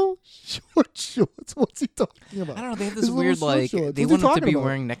little short shorts. What's he talking about? I don't know. They have this His little weird short like shorts. they What's he want him to talking be about?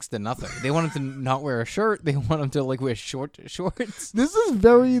 wearing next to nothing. They want him to not wear a shirt. They want him to like wear shorts. This is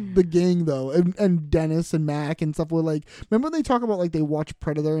very the gang though, and Dennis and Mac and stuff. Were like, remember they talk about like they watch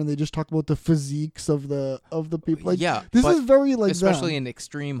Predator and they just talk about the physiques of the people. Like, Yeah, this but is very like especially them. in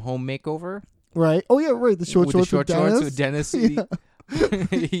Extreme Home Makeover. Right? Oh yeah, right. The short with shorts the short with shorts Dennis. with Dennis. Yeah.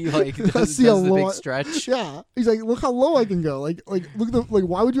 He like does See how the low big I- stretch. Yeah, he's like, look how low I can go. Like look at the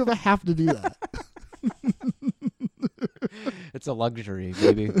why would you ever have to do that? It's a luxury,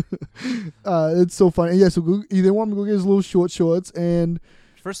 baby. It's so funny. Yeah, so they want him to go get his little short shorts, and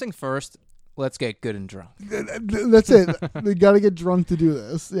First thing first, let's get good and drunk. that's it. They got to get drunk to do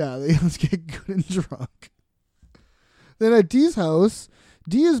this. Yeah, let's get good and drunk. Then at Dee's house,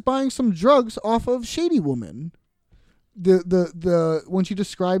 Dee is buying some drugs off of Shady Woman. The when she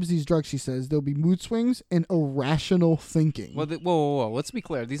describes these drugs, she says there'll be mood swings and irrational thinking. Well, whoa. Let's be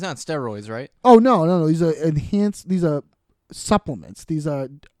clear. These aren't steroids, right? Oh no. These are These are supplements. These are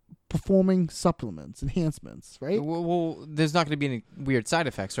performing supplements, enhancements, right? Well, there's not going to be any weird side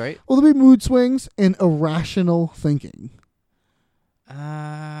effects, right? Well, there'll be mood swings and irrational thinking.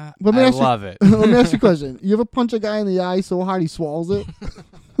 I Let me ask you- love it. Let me ask you a question. You ever punch a guy in the eye so hard he swallows it?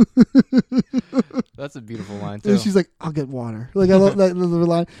 That's a beautiful line too. And she's like, "I'll get water." Like I love that the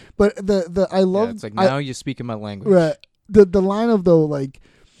line. But I love. It's like now you're speaking my language. Right. The line of though, like,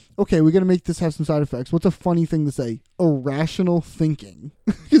 okay, we're gonna make this have some side effects. What's a funny thing to say? Irrational thinking,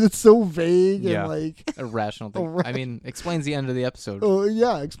 because it's so vague Yeah. and like. Irrational thing. I mean, explains the end of the episode. Oh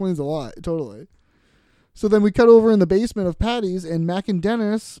yeah, explains a lot. Totally. So then we cut over in the basement of Patty's, and Mac and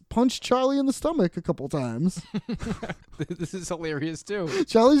Dennis punch Charlie in the stomach a couple times. This is hilarious too.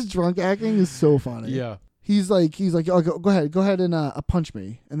 Charlie's drunk acting is so funny. Yeah. He's like, oh, go ahead and punch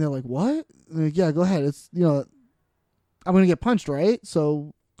me. And they're like, what? And they're like, yeah, go ahead. It's, I'm gonna get punched, right?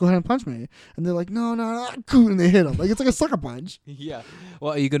 So go ahead and punch me. And they're like, no, and they hit him. Like it's like a sucker punch. Yeah.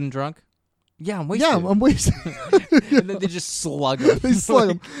 Well, are you good and drunk? Yeah, I'm wasted. Yeah, I'm wasted. And then they just slug him. They slug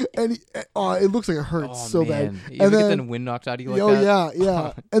him, and it looks like it hurts Oh, so man. bad. You And ever then, get the wind knocked out of you like that?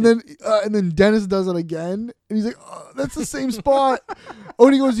 yeah. And then Dennis does it again, and he's like, oh, "That's the same spot."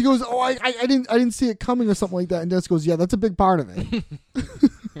 And he goes, "Oh, I didn't see it coming," or something like that. And Dennis goes, "Yeah, that's a big part of it."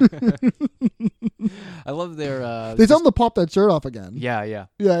 I love their. They tell him to pop that shirt off again. Yeah.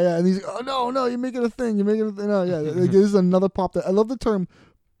 Yeah. And he's like, "Oh no, you're making a thing. You're making a thing." No, yeah. Like, this is another pop that I love the term.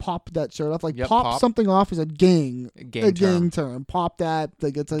 Pop that shirt off. Like Yep, pop pop. something off is a gang Gang term. Pop that.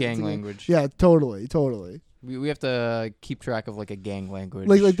 Like it's Gang a, language. Yeah, totally. We have to keep track of like a gang language.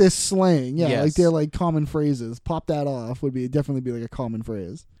 Like this slang, yeah, Yes. like they're like common phrases. Pop that off would definitely be like a common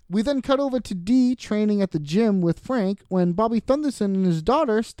phrase. We then cut over to Dee training at the gym with Frank when Bobby Thunderson and his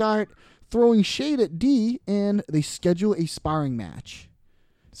daughter start throwing shade at Dee, and they schedule a sparring match.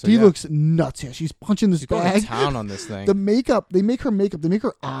 So, Dee yeah. looks nuts here. She's punching this She's going bag. to town on this thing. They make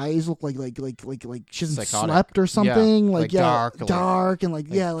her eyes look like she hasn't Psychotic. slept or something. Yeah, Like dark, and like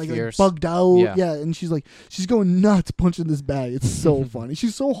fierce. bugged out. Yeah. Yeah, and she's going nuts punching this bag. It's so funny.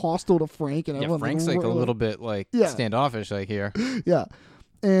 She's so hostile to Frank and yeah, everyone. Frank's like a little bit like Yeah. standoffish like here. Yeah.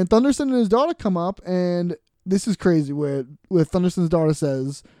 And Thunderson and his daughter come up, and this is crazy. Where Thunderson's daughter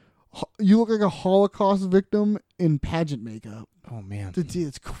says, "You look like a Holocaust victim in pageant makeup." Oh man,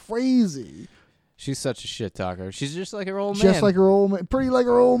 It's crazy. she's such a shit talker. She's just like her old man. Just like her old man, pretty like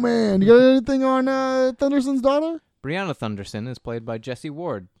her old man. You got anything on Thunderson's daughter? Brianna Thunderson is played by Jessie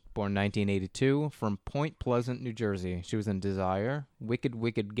Ward, born 1982, from Point Pleasant, New Jersey. She was in Desire,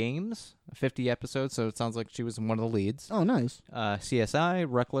 Wicked Games, 50 episodes, so it sounds like she was one of the leads. Oh, nice. CSI,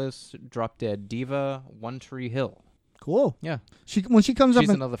 Reckless, Drop Dead Diva, One Tree Hill. Cool. Yeah. When she comes up, She's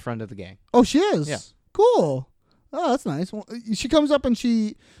another friend of the gang. oh, she is. Yeah. Cool. Oh, that's nice. Well, she comes up and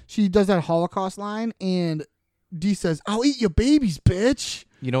she does that Holocaust line, and Dee says, "I'll eat your babies, bitch."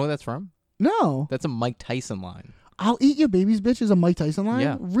 You know where that's from? No. That's a Mike Tyson line. "I'll eat your babies, bitch" is a Mike Tyson line?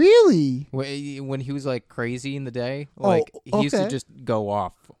 Yeah. Really? When he was like crazy in the day, like he used to just go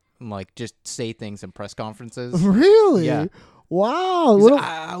off and like just say things in press conferences. Really? Yeah. Wow. He's What like,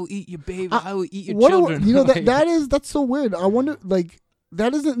 I'll eat your baby. I will eat your children. You know that's so weird. I wonder, like,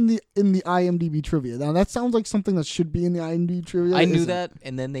 that isn't in the IMDb trivia. Now that sounds like something that should be in the IMDb trivia. I knew that,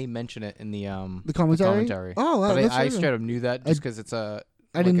 and then they mention it in the commentary. Oh, wow, but that's I weird. straight up knew that just because it's a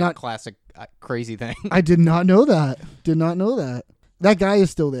classic crazy thing. I did not know that. Did not know that. That guy is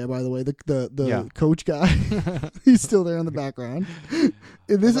still there, by the way. The coach guy, he's still there in the background.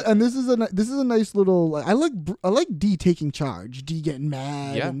 This is a nice little. I like Dee taking charge. Dee getting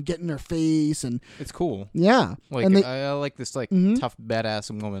mad and getting her face, and it's cool. Yeah, like and I like this tough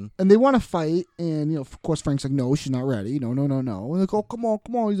badass woman. And they want to fight, and of course Frank's like, "No, she's not ready. No." And they're like, "Oh, come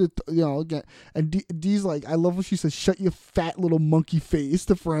on." He's and Dee's like, I love when she says, "Shut your fat little monkey face"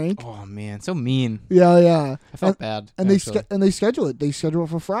 to Frank. Oh man, so mean. Yeah. I felt bad. And they schedule it. They schedule it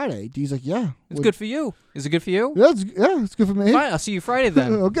for Friday. Dee's like, "Yeah, it's good for you. Is it good for you?" Yeah, it's good for me. Fine, I'll see you Friday then.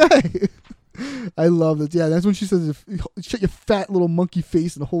 Okay. I love that. Yeah, that's when she says, "Shut your fat little monkey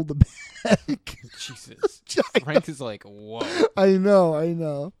face and hold the bag." Jesus. Frank is like, whoa. I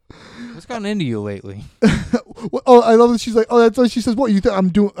know. What's gotten into you lately? Oh, I love that she's like, oh, that's why she says, "What, you think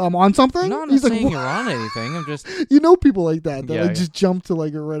I'm on something?" No, I'm not He's saying like, you're on anything. I'm just people like that just jump to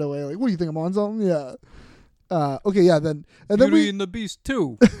like it right away. Like, "What do you think, I'm on something?" Yeah. Okay, yeah, then Beauty and the Beast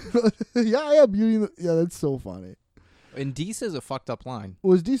too. yeah, Beauty and the, yeah, that's so funny. And Dee says a fucked up line.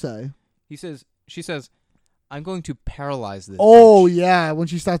 What does Dee say? She says, "I'm going to paralyze this." Oh bitch. yeah, when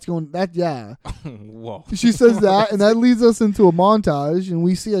she starts going that, yeah. Whoa. She says that, and that leads us into a montage, and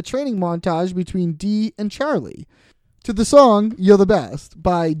we see a training montage between Dee and Charlie to the song "You're the Best"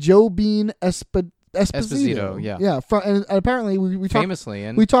 by Joe Bean Esposito. Yeah. And apparently we talked famously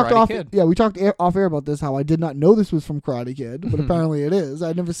in we talked Karate off Kid. Yeah, we talked off air about this, how I did not know this was from Karate Kid, but apparently it is.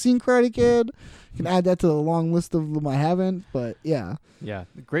 I'd never seen Karate Kid. Can add that to the long list of them I haven't, but yeah. Yeah,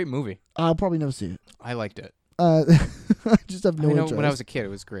 great movie. I'll probably never see it. I liked it. I just have no interest. When I was a kid, it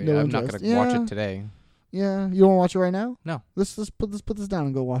was great. No I'm not interest. going to watch it today. Yeah, you don't want to watch it right now? No. Let's put this down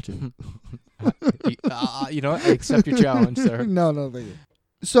and go watch it. You know what? I accept your challenge, sir. No, thank you.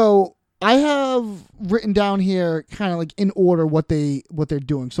 So I have written down here kind of like in order what they're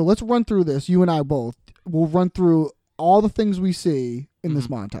doing. So let's run through this. You and I both. We'll run through all the things we see in this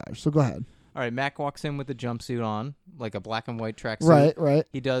montage. So go ahead. All right, Mac walks in with the jumpsuit on, like a black and white tracksuit. Right.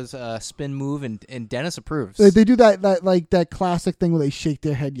 He does a spin move, and Dennis approves. They do that classic thing where they shake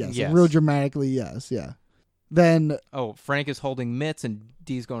their head, yes. Yes. Real dramatically, yes, yeah. Then... Oh, Frank is holding mitts, and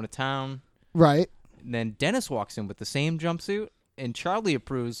Dee's going to town. Right. And then Dennis walks in with the same jumpsuit, and Charlie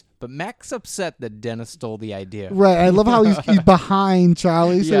approves, but Mac's upset that Dennis stole the idea. Right. I love how he's behind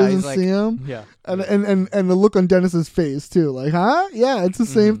Charlie, so he doesn't see him. Yeah. And the look on Dennis's face, too. Like, huh? Yeah, it's the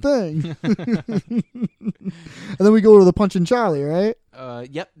same thing. And then we go to the punching Charlie, right?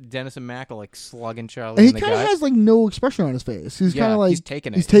 Yep. Dennis and Mac are like slugging Charlie. And he kind of has like no expression on his face. He's kind of like he's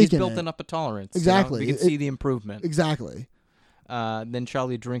taking it. He's building up a tolerance. Exactly. You can see the improvement. Exactly. Then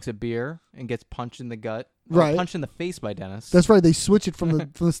Charlie drinks a beer and gets punched in the gut. Right. Punched in the face by Dennis. That's right. They switch it from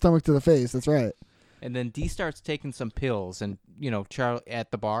the stomach to the face. That's right. And then Dee starts taking some pills, and Charlie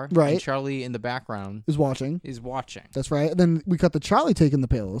at the bar. Right. And Charlie in the background is watching. That's right. And then we cut to Charlie taking the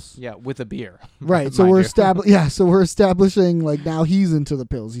pills. Yeah, with a beer. Right. So we're establishing like now he's into the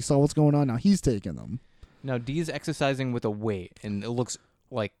pills. He saw what's going on. Now he's taking them. Now Dee's exercising with a weight, and it looks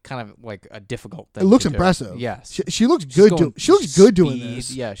like kind of like a difficult thing. It looks to do. impressive. Yes. She looks good. She looks good doing this.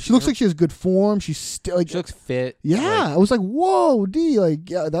 Yeah. She looks like she has good form. She's still like she looks fit. Yeah. I was like, whoa, Dee. Like,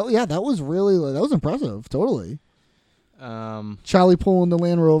 that was really that was impressive. Totally. Charlie pulling the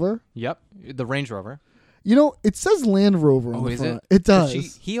Land Rover. Yep. The Range Rover. You know, it says Land Rover on Oh, the is front. it? It does.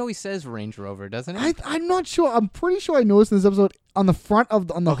 He always says Range Rover, doesn't he? I'm not sure. I'm pretty sure I noticed in this episode on the front on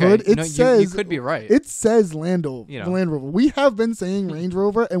the Okay, hood it you says you could be right. It says Land Rover. You know. Land Rover. We have been saying Range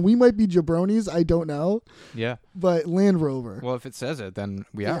Rover, and we might be jabronis. I don't know, Yeah. but Land Rover. Well, if it says it, then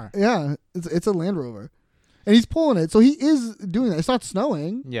we are. Yeah, it's a Land Rover, and he's pulling it. So he is doing that. It's not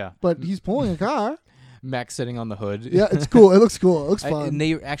snowing, Yeah. but he's pulling a car. Max sitting on the hood. Yeah, it's cool. It looks cool. It looks fun. And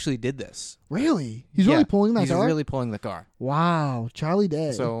they actually did this. Really? He's Yeah, really pulling that he's car? really pulling the car. Wow, Charlie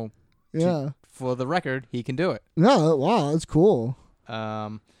Day. So, yeah. for the record, he can do it. Yeah, wow, that's cool.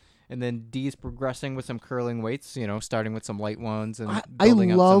 And then Dee's progressing with some curling weights, starting with some light ones and I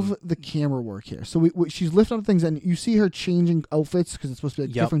building up love some- the camera work here. So she's lifting up things, and you see her changing outfits because it's supposed to be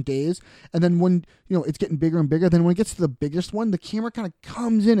like Yep. different days. And then when it's getting bigger and bigger, then when it gets to the biggest one, the camera kind of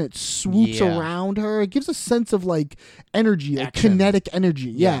comes in, it swoops Yeah. around her. It gives a sense of like energy, like Action. kinetic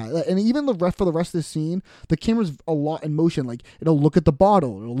energy. Yeah. Yeah, and even for the rest of the scene, the camera's a lot in motion. Like it'll look at the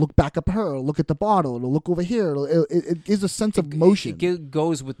bottle, it'll look back up at her, it'll look at the bottle, it'll look over here. It gives a sense of motion. It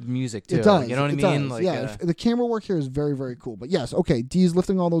goes with music too. It does. You know what I It mean? does. Yeah, the camera work here is very, very cool. But yes, okay, Dee's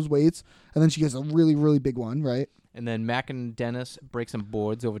lifting all those weights, and then she gets a really, really big one, right? And then Mac and Dennis break some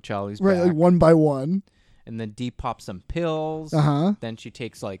boards over Charlie's Right, back. like one by one. And then Dee pops some pills. Uh-huh. Then she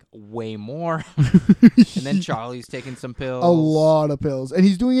takes like way more. And then Charlie's taking some pills. A lot of pills, and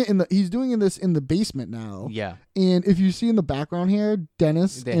he's doing this in the basement now. Yeah. And if you see in the background here,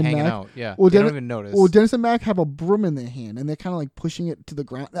 Dennis They're and hanging Mac, out. Yeah. Well, They Dennis, don't even notice. Well, Dennis and Mac have a broom in their hand, and they're kind of like pushing it to the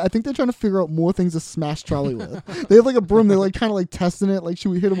ground. I think they're trying to figure out more things to smash Charlie with. They have like a broom. They're like kind of like testing it. Like,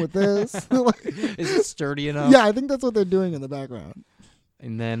 should we hit him with this? They're like, Is it sturdy enough? yeah, I think that's what they're doing in the background.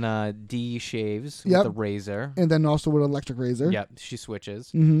 And then Dee shaves Yep. with the razor. And then also with an electric razor. Yep, she switches.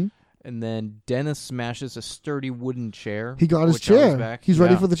 Mm-hmm. And then Dennis smashes a sturdy wooden chair. He got his over Charlie's chair. back. He's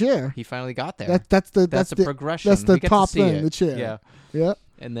ready Yeah. for the chair. He finally got there. That's the progression. That's the We get to top see thing. it. The chair. Yeah. Yeah.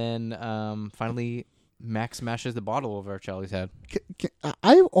 And then finally, Max smashes the bottle over Charlie's head.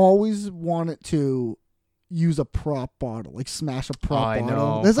 I've always wanted to use a prop bottle, like smash a prop I bottle.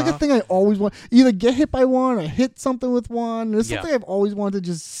 know, There's like a huh? thing I always want. Either get hit by one or hit something with one. There's Yeah. something I've always wanted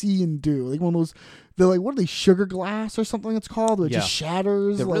to just see and do. Like one of those, they're like, what are they, sugar glass or something it's called? Where it just Yeah.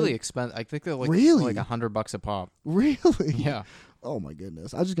 shatters. They're like, really expensive. I think they're like Really? like $100 a pop. Really? Yeah. Oh my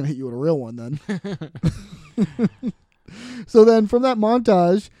goodness. I'm just going to hit you with a real one then. So then from that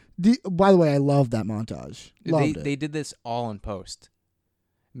montage, by the way, I love that montage. Loved it. They did this all in post.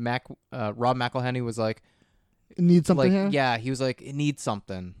 Rob McElhenney was like, Need something here? yeah, he was like, it needs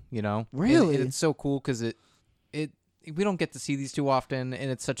something, And Really? it's so cool because we don't get to see these too often,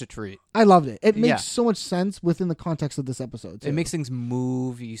 and it's such a treat. I loved it. It makes Yeah. so much sense within the context of this episode. Too. It makes things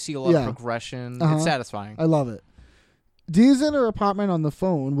move. You see a lot Yeah. of progression. Uh-huh. It's satisfying. I love it. Dee's in her apartment on the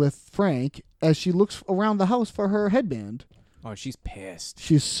phone with Frank as she looks around the house for her headband. Oh, she's pissed.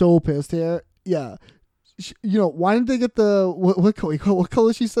 She's so pissed here. Yeah. Why didn't they get the what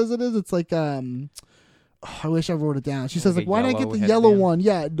color she says it is? It's like I wish I wrote it down. She says Like like, a why didn't I get yellow the yellow headband? one?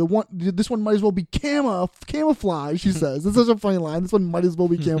 Yeah, the one. This one might as well be camouflage. She says it's such a funny line. This one might as well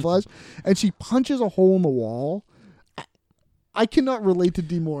be camouflage, and she punches a hole in the wall. I cannot relate to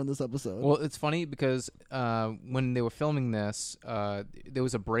Dee more in this episode. Well, it's funny because when they were filming this, there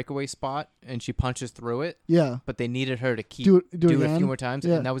was a breakaway spot, and she punches through it. Yeah. But they needed her to keep Do it a again? few more times,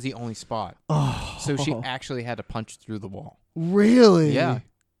 Yeah. and that was the only spot. Oh. So she actually had to punch through the wall. Really? Yeah.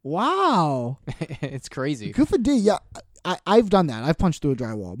 Wow. It's crazy. Good for D. Yeah, I've done that. I've punched through a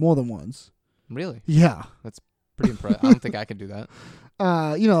drywall more than once. Really? Yeah. That's pretty impressive. I don't think I could do that.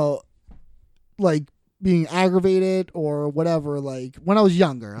 Like being aggravated or whatever. Like when I was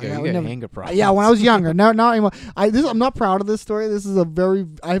younger. Yeah, I you would got never- anger problems. Yeah, when I was younger. Not anymore. I'm not proud of this story. This is I have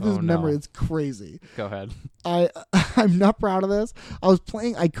this Oh, no. memory. It's crazy. Go ahead. I'm not proud of this. I was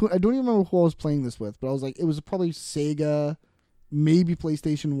playing. I don't even remember who I was playing this with, but I was like, it was probably Sega, maybe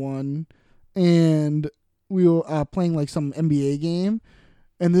PlayStation 1, and we were playing like some NBA game,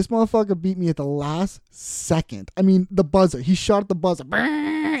 and this motherfucker beat me at the last second. I mean, the buzzer. He shot at the buzzer,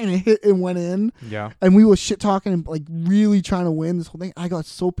 and it hit and went in. Yeah. And we were shit talking and like really trying to win this whole thing. I got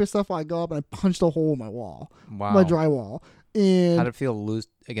so pissed off. I got up and I punched a hole in my wall, Wow. my drywall. And How'd it feel to lose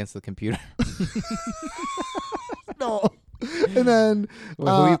against the computer? no. And then Who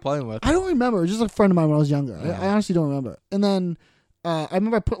are you playing with? I don't remember. It was just a friend of mine when I was younger. Yeah. I honestly don't remember. And then I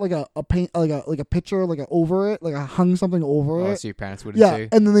remember I put like a paint like a picture like over it, like I hung something over Oh, it. so your parents wouldn't Yeah, see?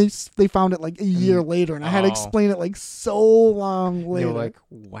 and then they found it like a year later, and I had to Oh. explain it like so long They later. were like,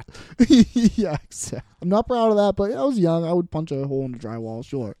 what? Yeah, exactly. I'm not proud of that, but I was young. I would punch a hole in the drywall.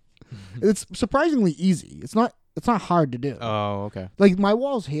 Sure, it's surprisingly easy. It's not It's not hard to do. Oh, okay. Like my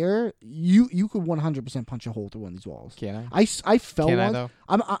walls here, you could 100% punch a hole through one of these walls. Can I? I fell Can I, once.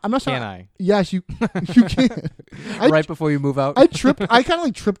 though? I'm not saying. Can I? Yes, you can. Right before you move out? I tripped. I kind of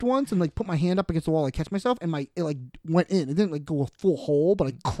like tripped once and like put my hand up against the wall, like catch myself, and it like went in. It didn't like go a full hole, but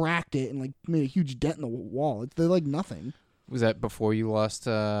I cracked it and like made a huge dent in the wall. They're like nothing. Was that before you lost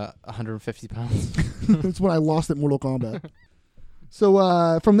 150 pounds? That's when I lost at Mortal Kombat.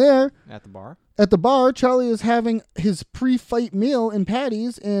 So from there, At the bar? at the bar, Charlie is having his pre-fight meal in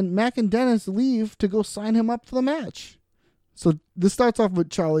Patty's, and Mac and Dennis leave to go sign him up for the match. So this starts off with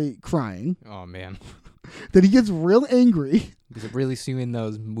Charlie crying. Oh, man. Then he gets real angry, He's really seeing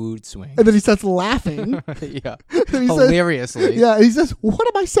those mood swings. and then he starts laughing. Yeah. And he says- Hilariously. Yeah, and he says, "What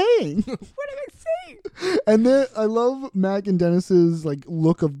am I saying?" What am I saying? And then I love Mac and Dennis's like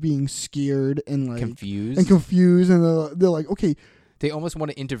look of being scared and like Confused. and confused, and they're like, okay, They almost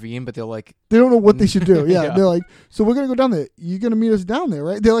want to intervene, but they're like, they don't know what they should do. Yeah, Yeah. they're like, so we're gonna go down there. You're gonna meet us down there,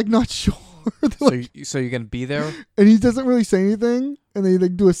 right? They're like, not sure. They're like, so you're going to be there? and he doesn't really say anything, and they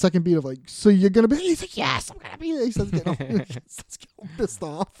like do a second beat of like, so you're gonna be? He's like, yes, I'm gonna be there. He starts getting all pissed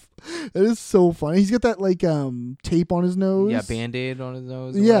off. It is so funny. He's got that like tape on his nose. Yeah, Band-Aid on his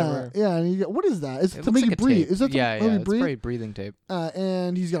nose. Or Yeah, whatever. yeah, and he, what is that? It's It to looks make like you a breathe. tape. Is that to yeah, help yeah, you it's breathe? probably breathing tape.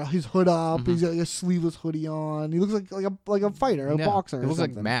 And he's got his hood up. He's got like a sleeveless hoodie on. He looks like a fighter, a Yeah, boxer. It or looks like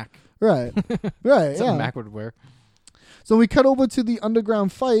something. Mac. Right, right. Something Yeah. Mac would wear. So we cut over to the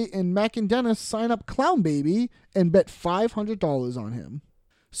underground fight, and Mac and Dennis sign up Clown Baby and bet $500 on him.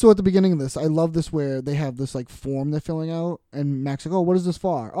 So at the beginning of this, I love this where they have this like form they're filling out, and Mac's like, "Oh, what is this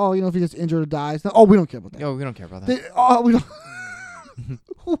for? Oh, if he gets injured or dies. No, oh, we don't care about that. Oh, we don't care about that. We don't."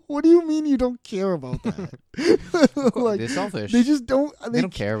 What do you mean you don't care about that? Like, They're selfish. they just don't. They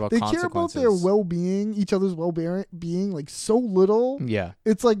don't care about They care about their consequences. well-being, each other's well-being, like so little. Yeah.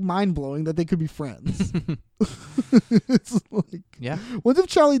 It's like mind-blowing that they could be friends. It's like, Yeah. what if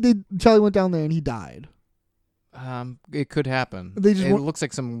Charlie went down there and he died? It could happen. They just it want- looks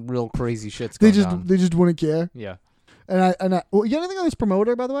like some real crazy shit's They going just down. they just wouldn't care. Yeah. Well, you got anything on this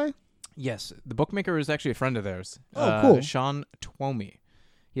promoter, by the way? Yes, the bookmaker is actually a friend of theirs. Oh, cool. Sean Twomey.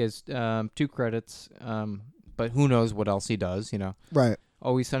 He has 2 credits, but who knows what else he does, Right.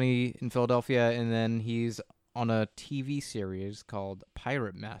 Always Sunny in Philadelphia, and then he's on a TV series called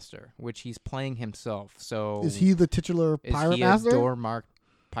Pirate Master, which he's playing himself. So Is he the titular is pirate he master? a door-marked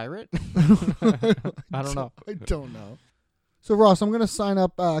pirate? I don't know. I don't know. So Ross, I'm gonna sign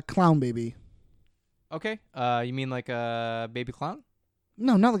up Clown Baby. Okay. You mean like a baby clown?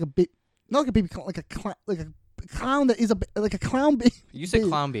 No, not like a baby clown, like a clown that is like a clown baby. You said baby.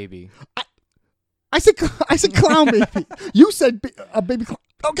 clown baby. I said clown baby. You said a baby clown.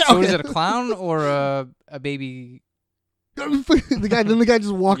 Okay. So okay. is it a clown or a baby? the guy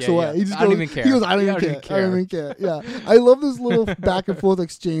just walks Yeah, away. yeah. He just I don't goes, even care. He goes, I don't I even don't care. I don't even even care. Yeah, I love this little back and forth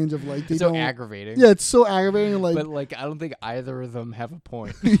exchange of like they It's so don't. aggravating. Yeah, it's so aggravating. Like, But like, I don't think either of them have a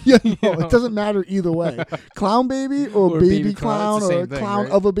point. yeah, no, You know? it doesn't matter either way. Clown baby or, Or baby baby clown, clown, it's the or same thing, clown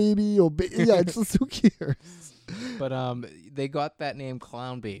right? of a baby or yeah, it's just who cares. But they got that name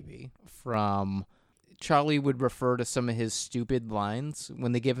Clown Baby from Charlie would refer to some of his stupid lines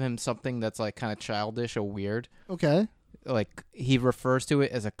when they give him something that's like kind of childish or weird. Okay. Like he refers to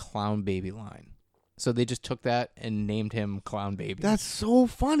it as a Clown Baby line. So they just took that and named him Clown Baby. That's so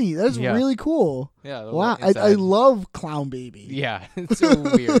funny. That's Yeah. really cool. yeah. Wow, I inside. love Clown Baby. Yeah, it's so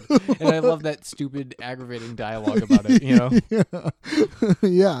weird, and I love that stupid, aggravating dialogue about it.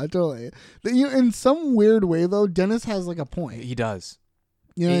 Yeah, totally. In some weird way though, Dennis has like a point. He does.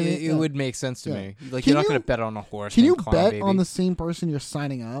 You know what I mean? It Yeah. would make sense to Yeah. me. Like Can you're not you- going to bet on a horse. Can you named Clown bet Baby. on the same person you're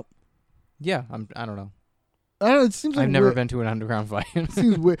signing up? Yeah, I don't know. I don't know. It seems like I've never weird. been to an underground fight. It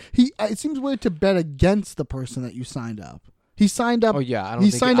seems weird. It seems weird to bet against the person that you signed up. He signed up. Oh yeah, I don't he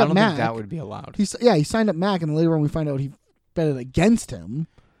think signed I up don't Mac. think that would be allowed. He signed up Mac, and later on we find out he betted against him.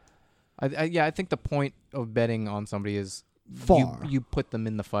 I think the point of betting on somebody is Far. You put them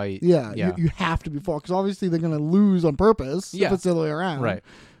in the fight. Yeah, Yeah. You have to be far because obviously they're gonna lose on purpose. Yeah. If it's the other way around. Right.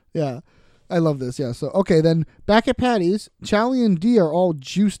 Yeah. I love this. Yeah. So okay, then back at Patty's, Charlie and Dee are all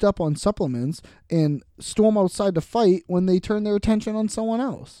juiced up on supplements and storm outside to fight when they turn their attention on someone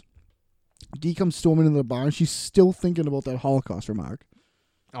else. Dee comes storming into the bar and she's still thinking about that Holocaust remark.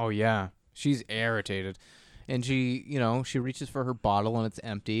 Oh yeah, she's irritated, and she reaches for her bottle and it's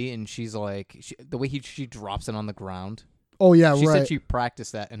empty, and she's like, the way she drops it on the ground. Oh yeah, She right. said she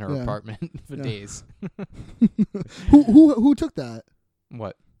practiced that in her Yeah. apartment for Yeah. days. Who took that?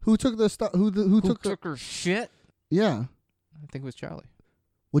 What? Who took the stuff? Who took her shit? Yeah. I think it was Charlie.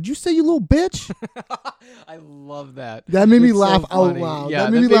 "Would you say you little bitch?" I love that. That made me It's so laugh out funny. loud. Yeah,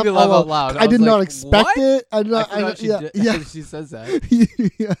 that made me laugh out loud. I was did not like, expect what? it. I did I not. forgot she yeah, did- yeah. she says that.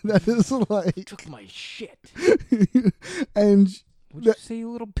 Yeah, that is like. Took my shit. And Would you say,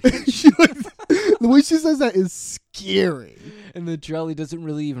 you little bitch? she the way she says that is scary. And then Charlie doesn't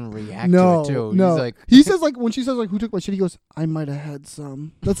really even react No, to it too. no. He's like, He says like when she says like who took my shit, he goes, "I might have had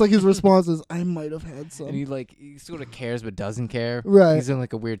some." That's like his response is, "I might have had some." and he sort of cares but doesn't care. Right. He's in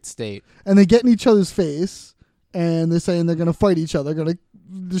like a weird state. And they get in each other's face, and they're saying they're gonna fight each other, gonna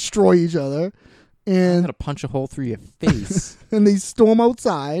destroy each other, I'm and gonna punch a hole through your face. and they storm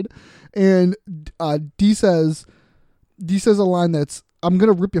outside, and Dee says a line that's, "I'm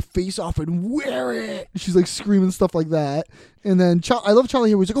gonna rip your face off and wear it." She's like screaming stuff like that, and then I love Charlie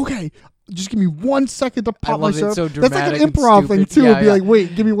here. He's like, "Okay, just give me 1 second to pop my love it. shirt." So That's like dramatic an and improv thing stupid. too. Yeah, Be yeah. like,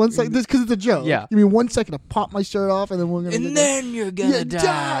 "Wait, give me 1 second," this because it's a joke. Yeah. Give me 1 second to pop my shirt off, and then we're gonna. And then you're gonna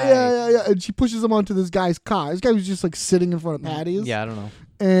die. Yeah. And she pushes him onto this guy's car. This guy was just like sitting in front of Patty's. Yeah, I don't know.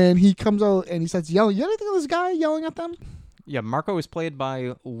 And he comes out and he starts yelling. You know anything of this guy yelling at them? Yeah, Marco is played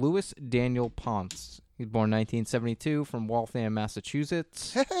by Louis Daniel Ponce. He's born 1972 from Waltham,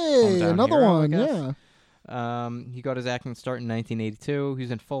 Massachusetts. Hey, Hometown another hero, I one. guess. Yeah. He got his acting start in 1982. He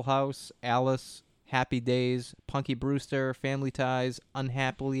was in Full House, Alice, Happy Days, Punky Brewster, Family Ties,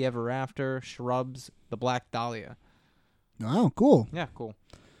 Unhappily Ever After, Shrubs, The Black Dahlia. Oh, cool. Yeah, cool.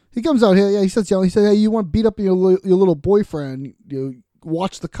 He comes out here. Yeah, he starts yelling. He said, "Hey, you want to beat up your little boyfriend? You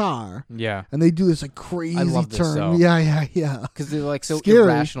watch the car." Yeah. And they do this like crazy I love this, turn. though. Yeah. Because they're like so Scary.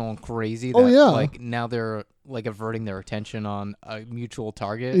 irrational and crazy that Oh, yeah. like now they're like averting their attention on a mutual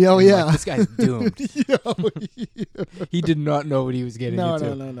target. Yeah, oh, and, yeah. like, this guy's doomed. Yeah. He did not know what he was getting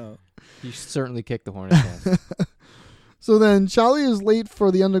into. No. He certainly kicked the hornet's nest. So then Charlie is late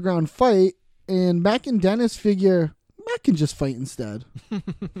for the underground fight, and Mac and Dennis figure Mac can just fight instead.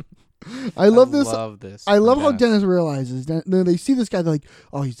 I love this. I love how Dennis realizes. Then they see this guy. They're like,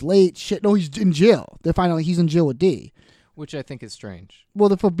 "Oh, he's late. Shit, no, he's in jail." They find out he's in jail with D. Which I think is strange. Well,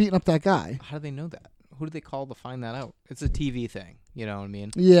 they're for beating up that guy. How do they know that? Who do they call to find that out? It's a TV thing. You know what I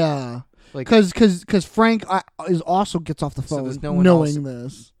mean? Yeah, Like, because Frank is also gets off the So phone there's no one knowing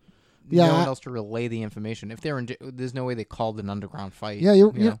this. Yeah, no one else to relay the information. If they're in, there's no way they called an underground fight. Yeah,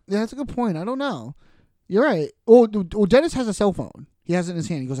 you yeah, know? that's a good point. I don't know. You're right. Oh, Dennis has a cell phone. He has it in his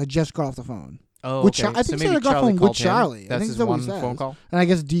hand. He goes, "I just got off the phone." Oh, With okay. I think so he maybe said I got Charlie phone with called him. Charlie. I That's think his that's what one he says. phone call. And I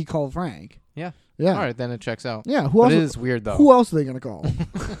guess D called Frank. Yeah. Yeah. All right, then it checks out. Yeah. Who But else? it is weird though. Who else are they gonna call?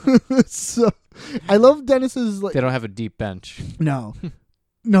 So, I love Dennis's like. They don't have a deep bench. No,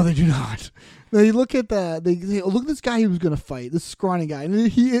 no, they do not. They look at the. They look at this guy he was gonna fight. This scrawny guy, and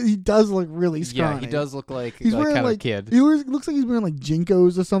he does look really scrawny. Yeah, he does look like He's like wearing kind like of kid. He looks like he's wearing like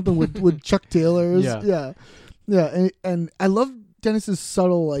Jinkos or something with Chuck Taylors. Yeah. Yeah. And I love Dennis's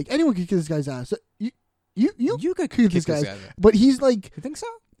subtle like anyone could kick this guy's ass. You could kick this guy's. ass. But he's like, You think so?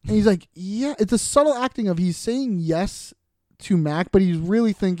 and he's like, yeah. It's a subtle acting of he's saying yes to Mac, but he's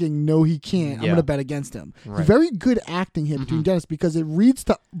really thinking no, he can't. I'm Yeah. gonna bet against him. Right. It's very good acting here between Dennis because it reads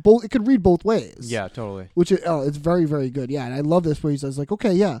to both. It could read both ways. Yeah, totally. It's very very good. Yeah, and I love this where he says like,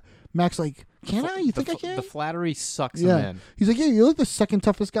 okay, yeah. Mac's like, can I? You think I can? The flattery sucks Yeah. him in. He's like, yeah, you're like the second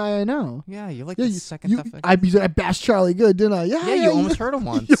toughest guy I know. Yeah, you're like Yeah, the you- second you- toughest. he's like, I bashed Charlie good, didn't I? Yeah, Yeah, you almost hurt him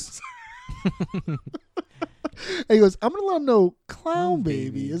once. And he goes, I'm gonna let him know, clown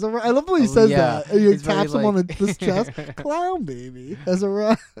baby. Is a right. I love the way he Oh, says yeah. that. And he He's very, taps him on like- this chest, clown baby. As a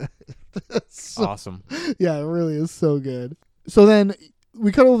right. So- Awesome. Yeah, it really is so good. So then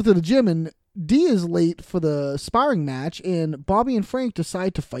we cut over to the gym, and Dee is late for the sparring match, and Bobby and Frank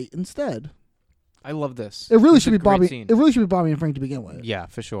decide to fight instead. I love this. It really This is should a be great Bobby. scene. It really should be Bobby and Frank to begin with. Yeah,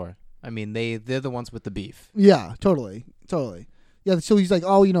 for sure. I mean, they're the ones with the beef. Yeah, totally. Yeah, so he's like,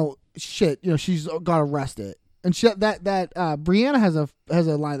 oh, shit, she's got arrested, and Brianna has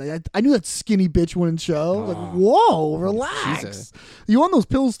a line like, I knew that skinny bitch wouldn't show. Like, whoa, relax. You on those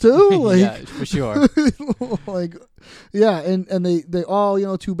pills too? Like, Yeah, for sure. like, yeah, and they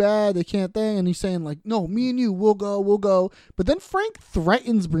all too bad they can't thing, and he's saying like, no, me and you, we'll go. But then Frank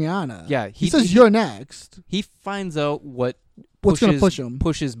threatens Brianna. Yeah, he says you're next. He finds out what's gonna push him.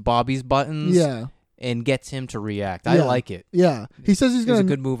 Pushes Bobby's buttons. Yeah. And gets him to react. I Yeah. like it. Yeah, he says he's gonna. It's a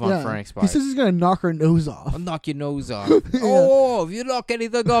good move on Frank's part. He says he's gonna knock her nose off. I'll knock your nose off. Oh, if you knock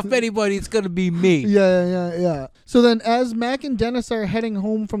anything off anybody, it's gonna be me. Yeah. So then, as Mac and Dennis are heading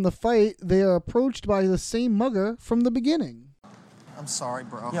home from the fight, they are approached by the same mugger from the beginning. I'm sorry,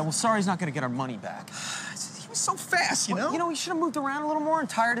 bro. Yeah, well, sorry's not gonna get our money back. He was so fast, you know? We should have moved around a little more and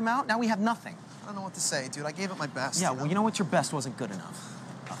tired him out. Now we have nothing. I don't know what to say, dude. I gave it my best. Yeah, well, you know what? Your best wasn't good enough.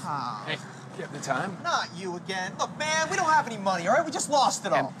 Ah. Hey, You have the time? Not you again. Look, man, we don't have any money, all right? We just lost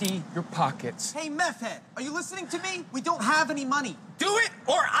it all. Empty your pockets. Hey, meth head, are you listening to me? We don't have any money. Do it,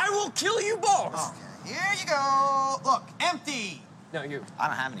 or I will kill you both. Okay, here you go. Look, empty. No, you. I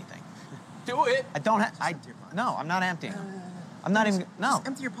don't have anything. Do it. I don't have. No, I'm not emptying. I'm not even. No. Just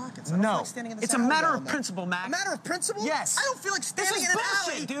empty your pockets. I don't feel No. like standing in the It's a alley matter all of night. principle, Mac. A matter of principle? Yes. I don't feel like standing This is in an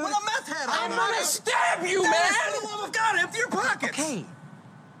bullshit, alley dude. with a meth head. I'm on gonna it. stab you, Dennis, man. For the love of God, empty your pockets. Okay.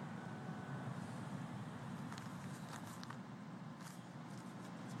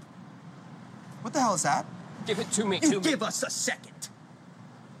 What the hell is that? Give it to me. You give us a second.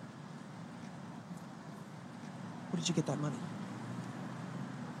 Where did you get that money?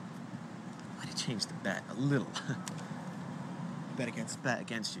 Might have changed the bet a little. Bet against. Bet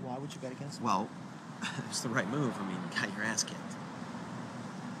against you. Why would you bet against me? Well, it's the right move. I mean, you got your ass kicked.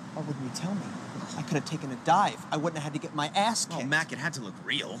 Why wouldn't you tell me? I could have taken a dive. I wouldn't have had to get my ass kicked. Oh, Mac, it had to look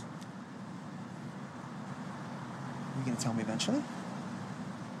real. Are you gonna tell me eventually?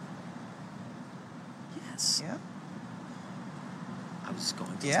 Yes. Yeah? I was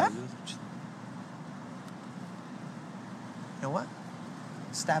going to Yeah? tell you eventually. You know what?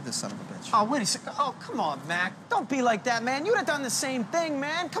 Stab this son of a bitch. Oh, wait a second. Oh, come on, Mac. Don't be like that, man. You'd have done the same thing,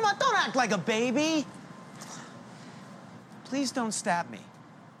 man. Come on, don't act like a baby. Please don't stab me.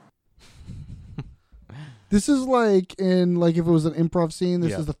 This is like if it was an improv scene.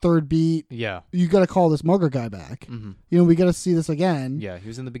 This Yeah. is the third beat. Yeah. You got to call this mugger guy back. Mhm. You know, we got to see this again. Yeah, he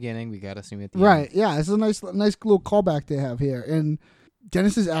was in the beginning. We got to see him at the Right. end. Yeah. This is a nice little callback they have here. And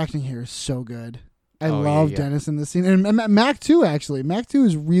Dennis's acting here is so good. I Oh, yeah, love yeah. Dennis in this scene. And Mac too, actually. Mac too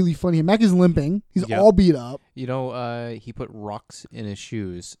is really funny. Mac is limping. He's Yep. all beat up. You know, he put rocks in his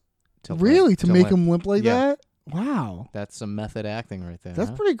shoes. To Really? To make limp. him limp like Yeah. that? Wow. That's some method acting right there. That's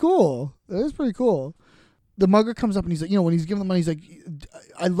huh? pretty cool. That is pretty cool. The mugger comes up and he's like, when he's giving the money, he's like,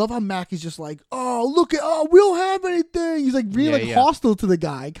 I love how Mac is just like, we don't have anything. He's like really Yeah, yeah. hostile to the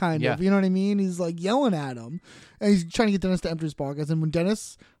guy, kind Yeah. of. You know what I mean? He's like yelling at him, and he's trying to get Dennis to empty his pockets. And when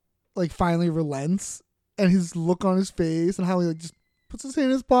Dennis like finally relents, and his look on his face, and how he like just puts his hand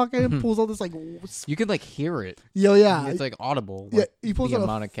in his pocket and pulls out this like, You could like hear it. yeah, It's like audible. yeah, Like, he pulls the out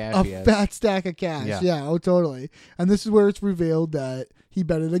amount of cash he a has. fat stack of cash. Yeah. Yeah, oh totally. And this is where it's revealed that he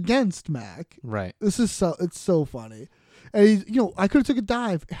betted against Mac. Right. It's so funny. And he's, I could have took a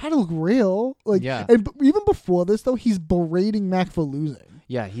dive. It had to look real. Like, Yeah. And even before this though, he's berating Mac for losing.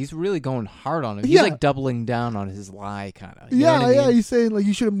 Yeah, he's really going hard on it. He's Yeah. like doubling down on his lie, kind of. Yeah. He's saying like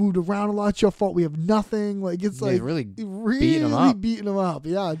you should have moved around a lot. It's your fault. We have nothing. Like it's Yeah, like he's really beating him up. beating him up.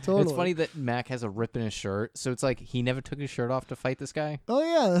 Yeah, totally. It's funny that Mac has a rip in his shirt, so it's like he never took his shirt off to fight this guy. Oh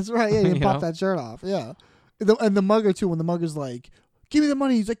yeah, that's right. Yeah, he You didn't pop know? that shirt off. Yeah, and the mugger too. When the mugger's like, "Give me the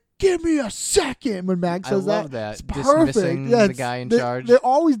money," he's like, "Give me a second." When Mac I says love that, that. it's perfect. Dismissing Yeah, the guy in they- charge. They're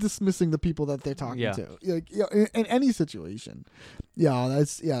always dismissing the people that they're talking Yeah. to. Like, in any situation. Yeah,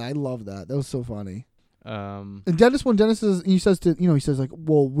 I love that. That was so funny. And Dennis, when Dennis says, he says like,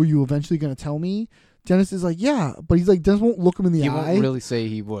 "Well, were you eventually gonna tell me?" Dennis is like, "Yeah," but he's like, Dennis won't look him in the he eye. won't really say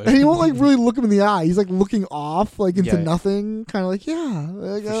he would. And he won't like really look him in the eye. He's like looking off, like into Yeah. nothing, kind of like, yeah,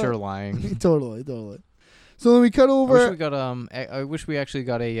 like, For sure lying. totally. So then we cut over. I wish we actually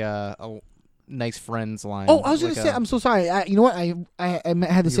got a nice friends line. Oh, I was gonna like say, a- I'm so sorry. You know what? I had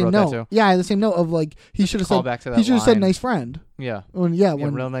the You same wrote that note. too? Yeah, I had the same note of like he should have call said. back to that He should have said line. "nice friend." Yeah. When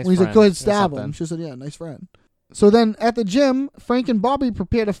real nice when he's like, friend "Go ahead, or stab him." something. She said, "Yeah, nice friend." So then at the gym, Frank and Bobby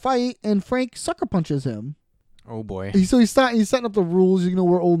prepare to fight, and Frank sucker punches him. Oh boy. He's setting up the rules.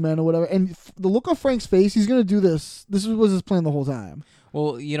 We're old men or whatever. And the look on Frank's face, he's gonna do this. This was his plan the whole time.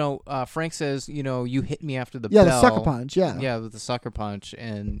 Well, Frank says, you hit me after the Yeah, bell. the sucker punch. Yeah. Yeah, with the sucker punch,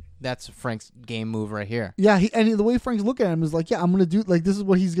 and that's Frank's game move right here. Yeah, the way Frank's looking at him is like, yeah, I'm gonna do like this is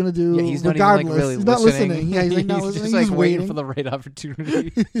what he's gonna do. Yeah, he's not even regardless. like really he's not listening. Yeah, he's like not he's listening. just like he's waiting waiting for the right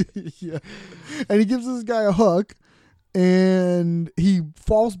opportunity. Yeah, and he gives this guy a hook, and he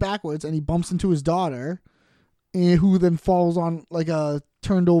falls backwards, and he bumps into his daughter, and who then falls on like a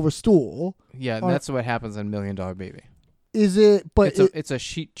turned over stool. Yeah, and that's what happens in $1 Million Baby. Is it? But It's a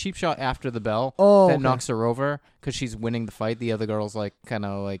cheap shot after the bell Oh, that okay. knocks her over because she's winning the fight. The other girl's like kind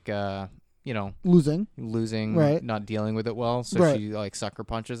of like losing. losing, Right. not dealing with it well. So Right. she like sucker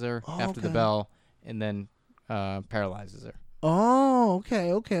punches her Oh, after the okay. bell, and then paralyzes her. Oh, okay.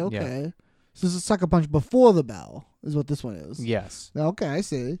 So this is a sucker punch before the bell is what this one is. Yes. Okay, I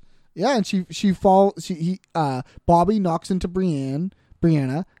see. Yeah, and she falls. Bobby knocks into Brianna,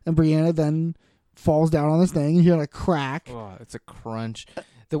 and Brianna then falls down on this thing, and you hear a crack. Oh, it's a crunch.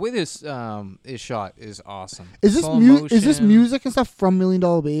 The way this is shot is awesome. Is this Slow is this motion. music and stuff from $1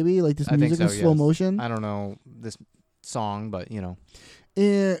 Million Baby? Like this I think music so, in slow yes. motion? I don't know this song, but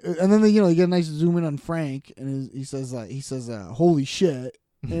And then you get a nice zoom in on Frank, and he says holy shit,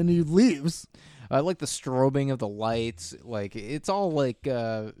 and he leaves. I like the strobing of the lights. Like it's all like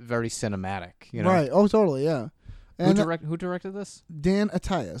very cinematic. Right? Oh, totally. Yeah. And Who directed this? Dan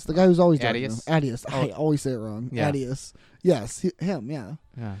Attias, the guy who's always Attias? Attias. Oh. I always say it wrong. Yeah. Attias. Yes, him. Yeah.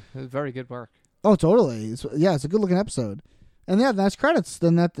 Yeah, it was very good work. Oh, totally. It's a good looking episode. And yeah, that's credits.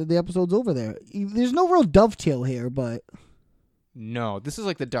 Then the episode's over there. There's no real dovetail here, but No, this is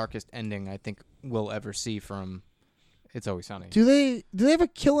like the darkest ending I think we'll ever see from It's Always Sunny. do they ever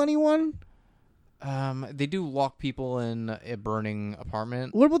kill anyone? They do lock people in a burning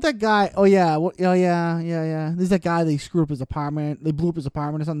apartment. What about that guy? Oh yeah, yeah. There's that guy. They screwed up his apartment. They blew up his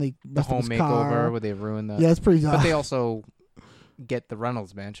apartment or something. They The messed up home his makeover car. where they ruin the. Yeah, it's pretty dark. But they also get the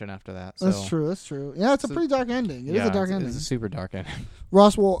Reynolds mansion after that. So. That's true. Yeah, it's a pretty dark ending. It is a dark ending. It's a super dark ending.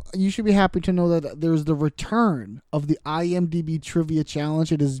 Ross, well, you should be happy to know that there's the return of the IMDB Trivia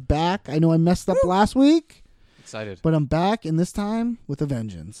Challenge. It is back. I know I messed up last week, Excited. but I'm back, and this time with a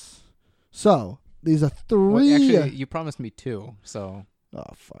vengeance. So, these are three... Well, actually, you promised me 2, so... Oh,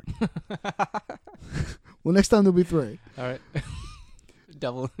 fuck. Well, next time there'll be 3. All right.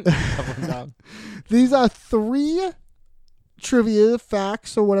 Doubling down. These are 3 trivia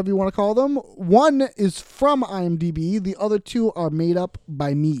facts, or whatever you want to call them. 1 is from IMDb. The other 2 are made up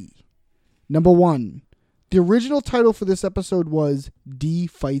by me. Number 1. The original title for this episode was D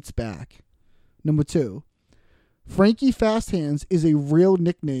Fights Back. Number 2. Frankie Fast Hands is a real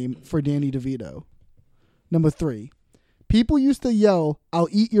nickname for Danny DeVito. Number 3. People used to yell, "I'll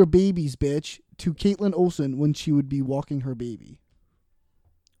eat your babies, bitch," to Caitlin Olsen when she would be walking her baby.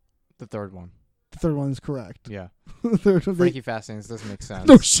 The third one. The third one is correct. Yeah. Third, Frankie Fastings doesn't make sense.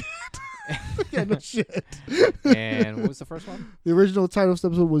 No shit. Yeah, no shit. And what was the first one? The original title of this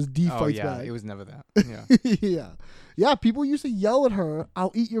episode was D Fights yeah, Back. it was never that. Yeah. Yeah. Yeah, people used to yell at her,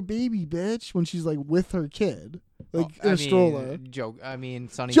 "I'll eat your baby, bitch," when she's like with her kid. Like in a stroller.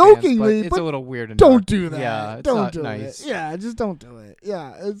 Sunny Jokingly, fans, but it's but a little weird. And Don't dark. do that. Yeah, it's don't not do nice. it. Yeah, just don't do it.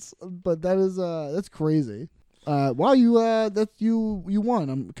 Yeah, but that is that's crazy. Wow, you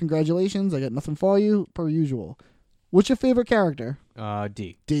won. Congratulations. I got nothing for you per usual. What's your favorite character?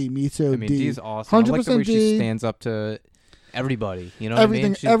 D. D. Me too. I mean, D. D's awesome. I like the way 100% she D. stands up to everybody. You know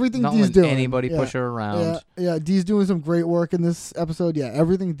Everything- what I mean? everything not D's letting doing. anybody Yeah. push her around. Yeah, D's doing some great work in this episode. Yeah,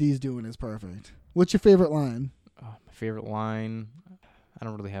 everything D's doing is perfect. What's your favorite line? Oh, my favorite line. I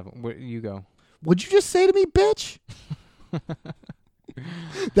don't really have it. Where you go? What'd you just say to me, bitch?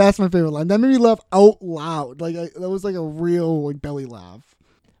 That's my favorite line. That made me laugh out loud. Like that was like a real like belly laugh.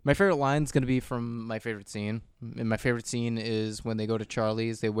 My favorite line is going to be from my favorite scene. And my favorite scene is when they go to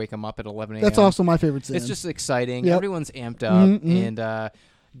Charlie's. They wake him up at 11 a.m. That's also my favorite scene. It's just exciting. Yep. Everyone's amped up. And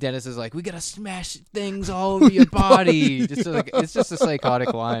Dennis is like, "We got to smash things all over your body." It's just a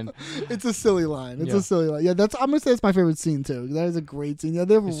psychotic line. It's a silly line. It's Yeah. a silly line. Yeah, I'm gonna say it's my favorite scene too. That is a great scene. Yeah,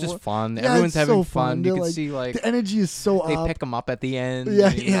 It's just fun. Yeah, Everyone's it's having so fun. You They're can see like the energy is so they up. pick him up at the end. Yeah,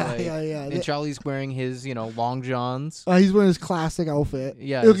 and he's yeah, like- yeah. And Charlie's wearing his, long johns. He's wearing his classic outfit.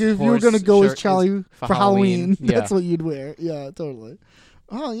 Yeah, If his you were gonna horse go as shirt Charlie is for Halloween, Yeah. that's what you'd wear. Yeah, totally.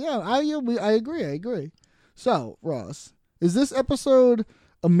 Oh yeah, I agree. So Ross, is this episode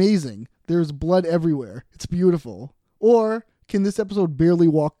amazing? There's blood everywhere. It's beautiful. Or can this episode barely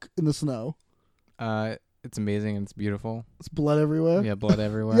walk in the snow? It's amazing and it's beautiful. It's blood everywhere. Yeah, blood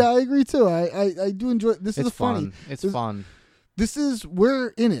everywhere. Yeah, I agree too. I do enjoy. This it's is fun. funny. It's This- fun. We're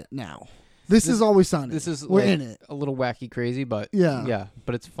in it now. This is always sunny. We're like, in it. A little wacky, crazy, but Yeah.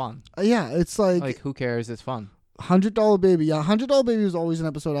 but it's fun. Yeah, it's like Like who cares? It's fun. $100 Baby. Yeah, $100 Baby was always an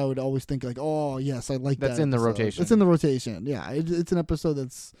episode I would always think like, oh yes, I like that. That's in the episode. rotation. It's in the rotation. Yeah, it's an episode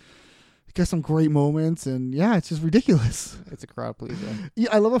that's got some great moments, and yeah, it's just ridiculous. It's a crowd pleaser. Yeah,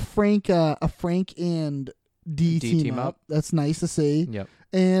 I love a Frank and D team up. That's nice to see. Yep.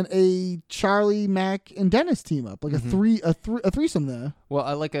 And a Charlie, Mac, and Dennis team up, like a threesome there. Well,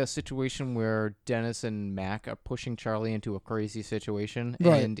 I like a situation where Dennis and Mac are pushing Charlie into a crazy situation,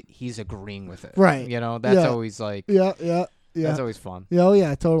 Right. and he's agreeing with it. Right. That's Yeah. always like Yeah. that's always fun. Yeah, oh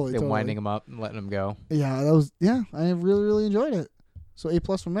yeah, totally. They're totally. winding him up and letting him go. Yeah, I really, really enjoyed it. So A+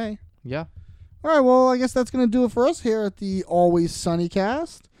 for me. Yeah. All right, well, I guess that's going to do it for us here at the Always Sunny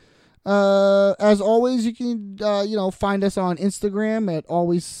Cast. As always, you can, find us on Instagram at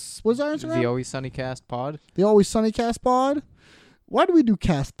always, what's our Instagram? The Always Sunny Cast pod. The Always Sunny Cast pod. Why do we do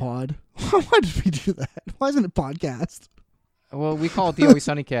cast pod? Why did we do that? Why isn't it podcast? Well, we call it the Always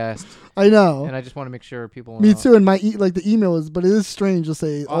Sunny Cast, I know. and I just want to make sure people Me know. too, and the email is, but it is strange to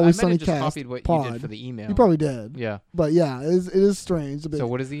say Well, Always I might Sunny have just Cast copied what pod. you did for the email. You probably did. Yeah. But yeah, it is strange. So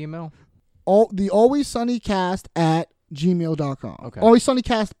what is the email? The Always Sunny Cast at gmail.com. Okay. Always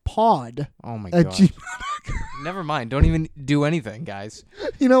Sunnycast pod Oh my at god. gmail. Never mind. Don't even do anything, guys.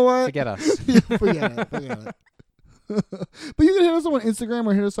 You know what? Forget us. Forget it. But you can hit us up on Instagram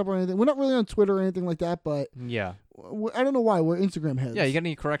or hit us up on anything. We're not really on Twitter or anything like that, but Yeah. I don't know why. We're Instagram heads. Yeah, you got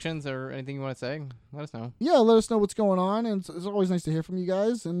any corrections or anything you want to say? Let us know. Yeah, let us know what's going on. And it's always nice to hear from you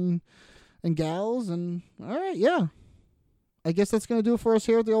guys and gals. And all right, yeah. I guess that's going to do it for us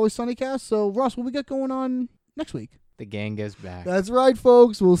here at the Always Sunnycast. So, Ross, what we got going on next week? The gang is back. That's right,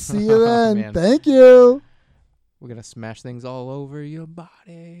 folks. We'll see you then. Man. Thank you. We're going to smash things all over your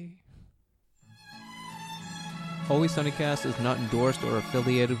body. Always Sunnycast is not endorsed or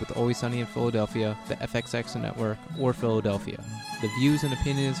affiliated with Always Sunny in Philadelphia, the FXX Network, or Philadelphia. The views and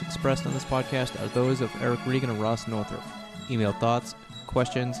opinions expressed on this podcast are those of Eric Regan and Ross Northrop. Email thoughts,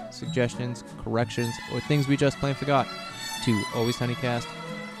 questions, suggestions, corrections, or things we just plain forgot to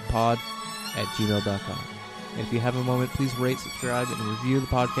alwayssunnycastpod@gmail.com. And if you have a moment, please rate, subscribe, and review the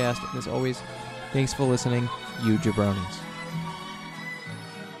podcast. And as always, thanks for listening, you jabronis.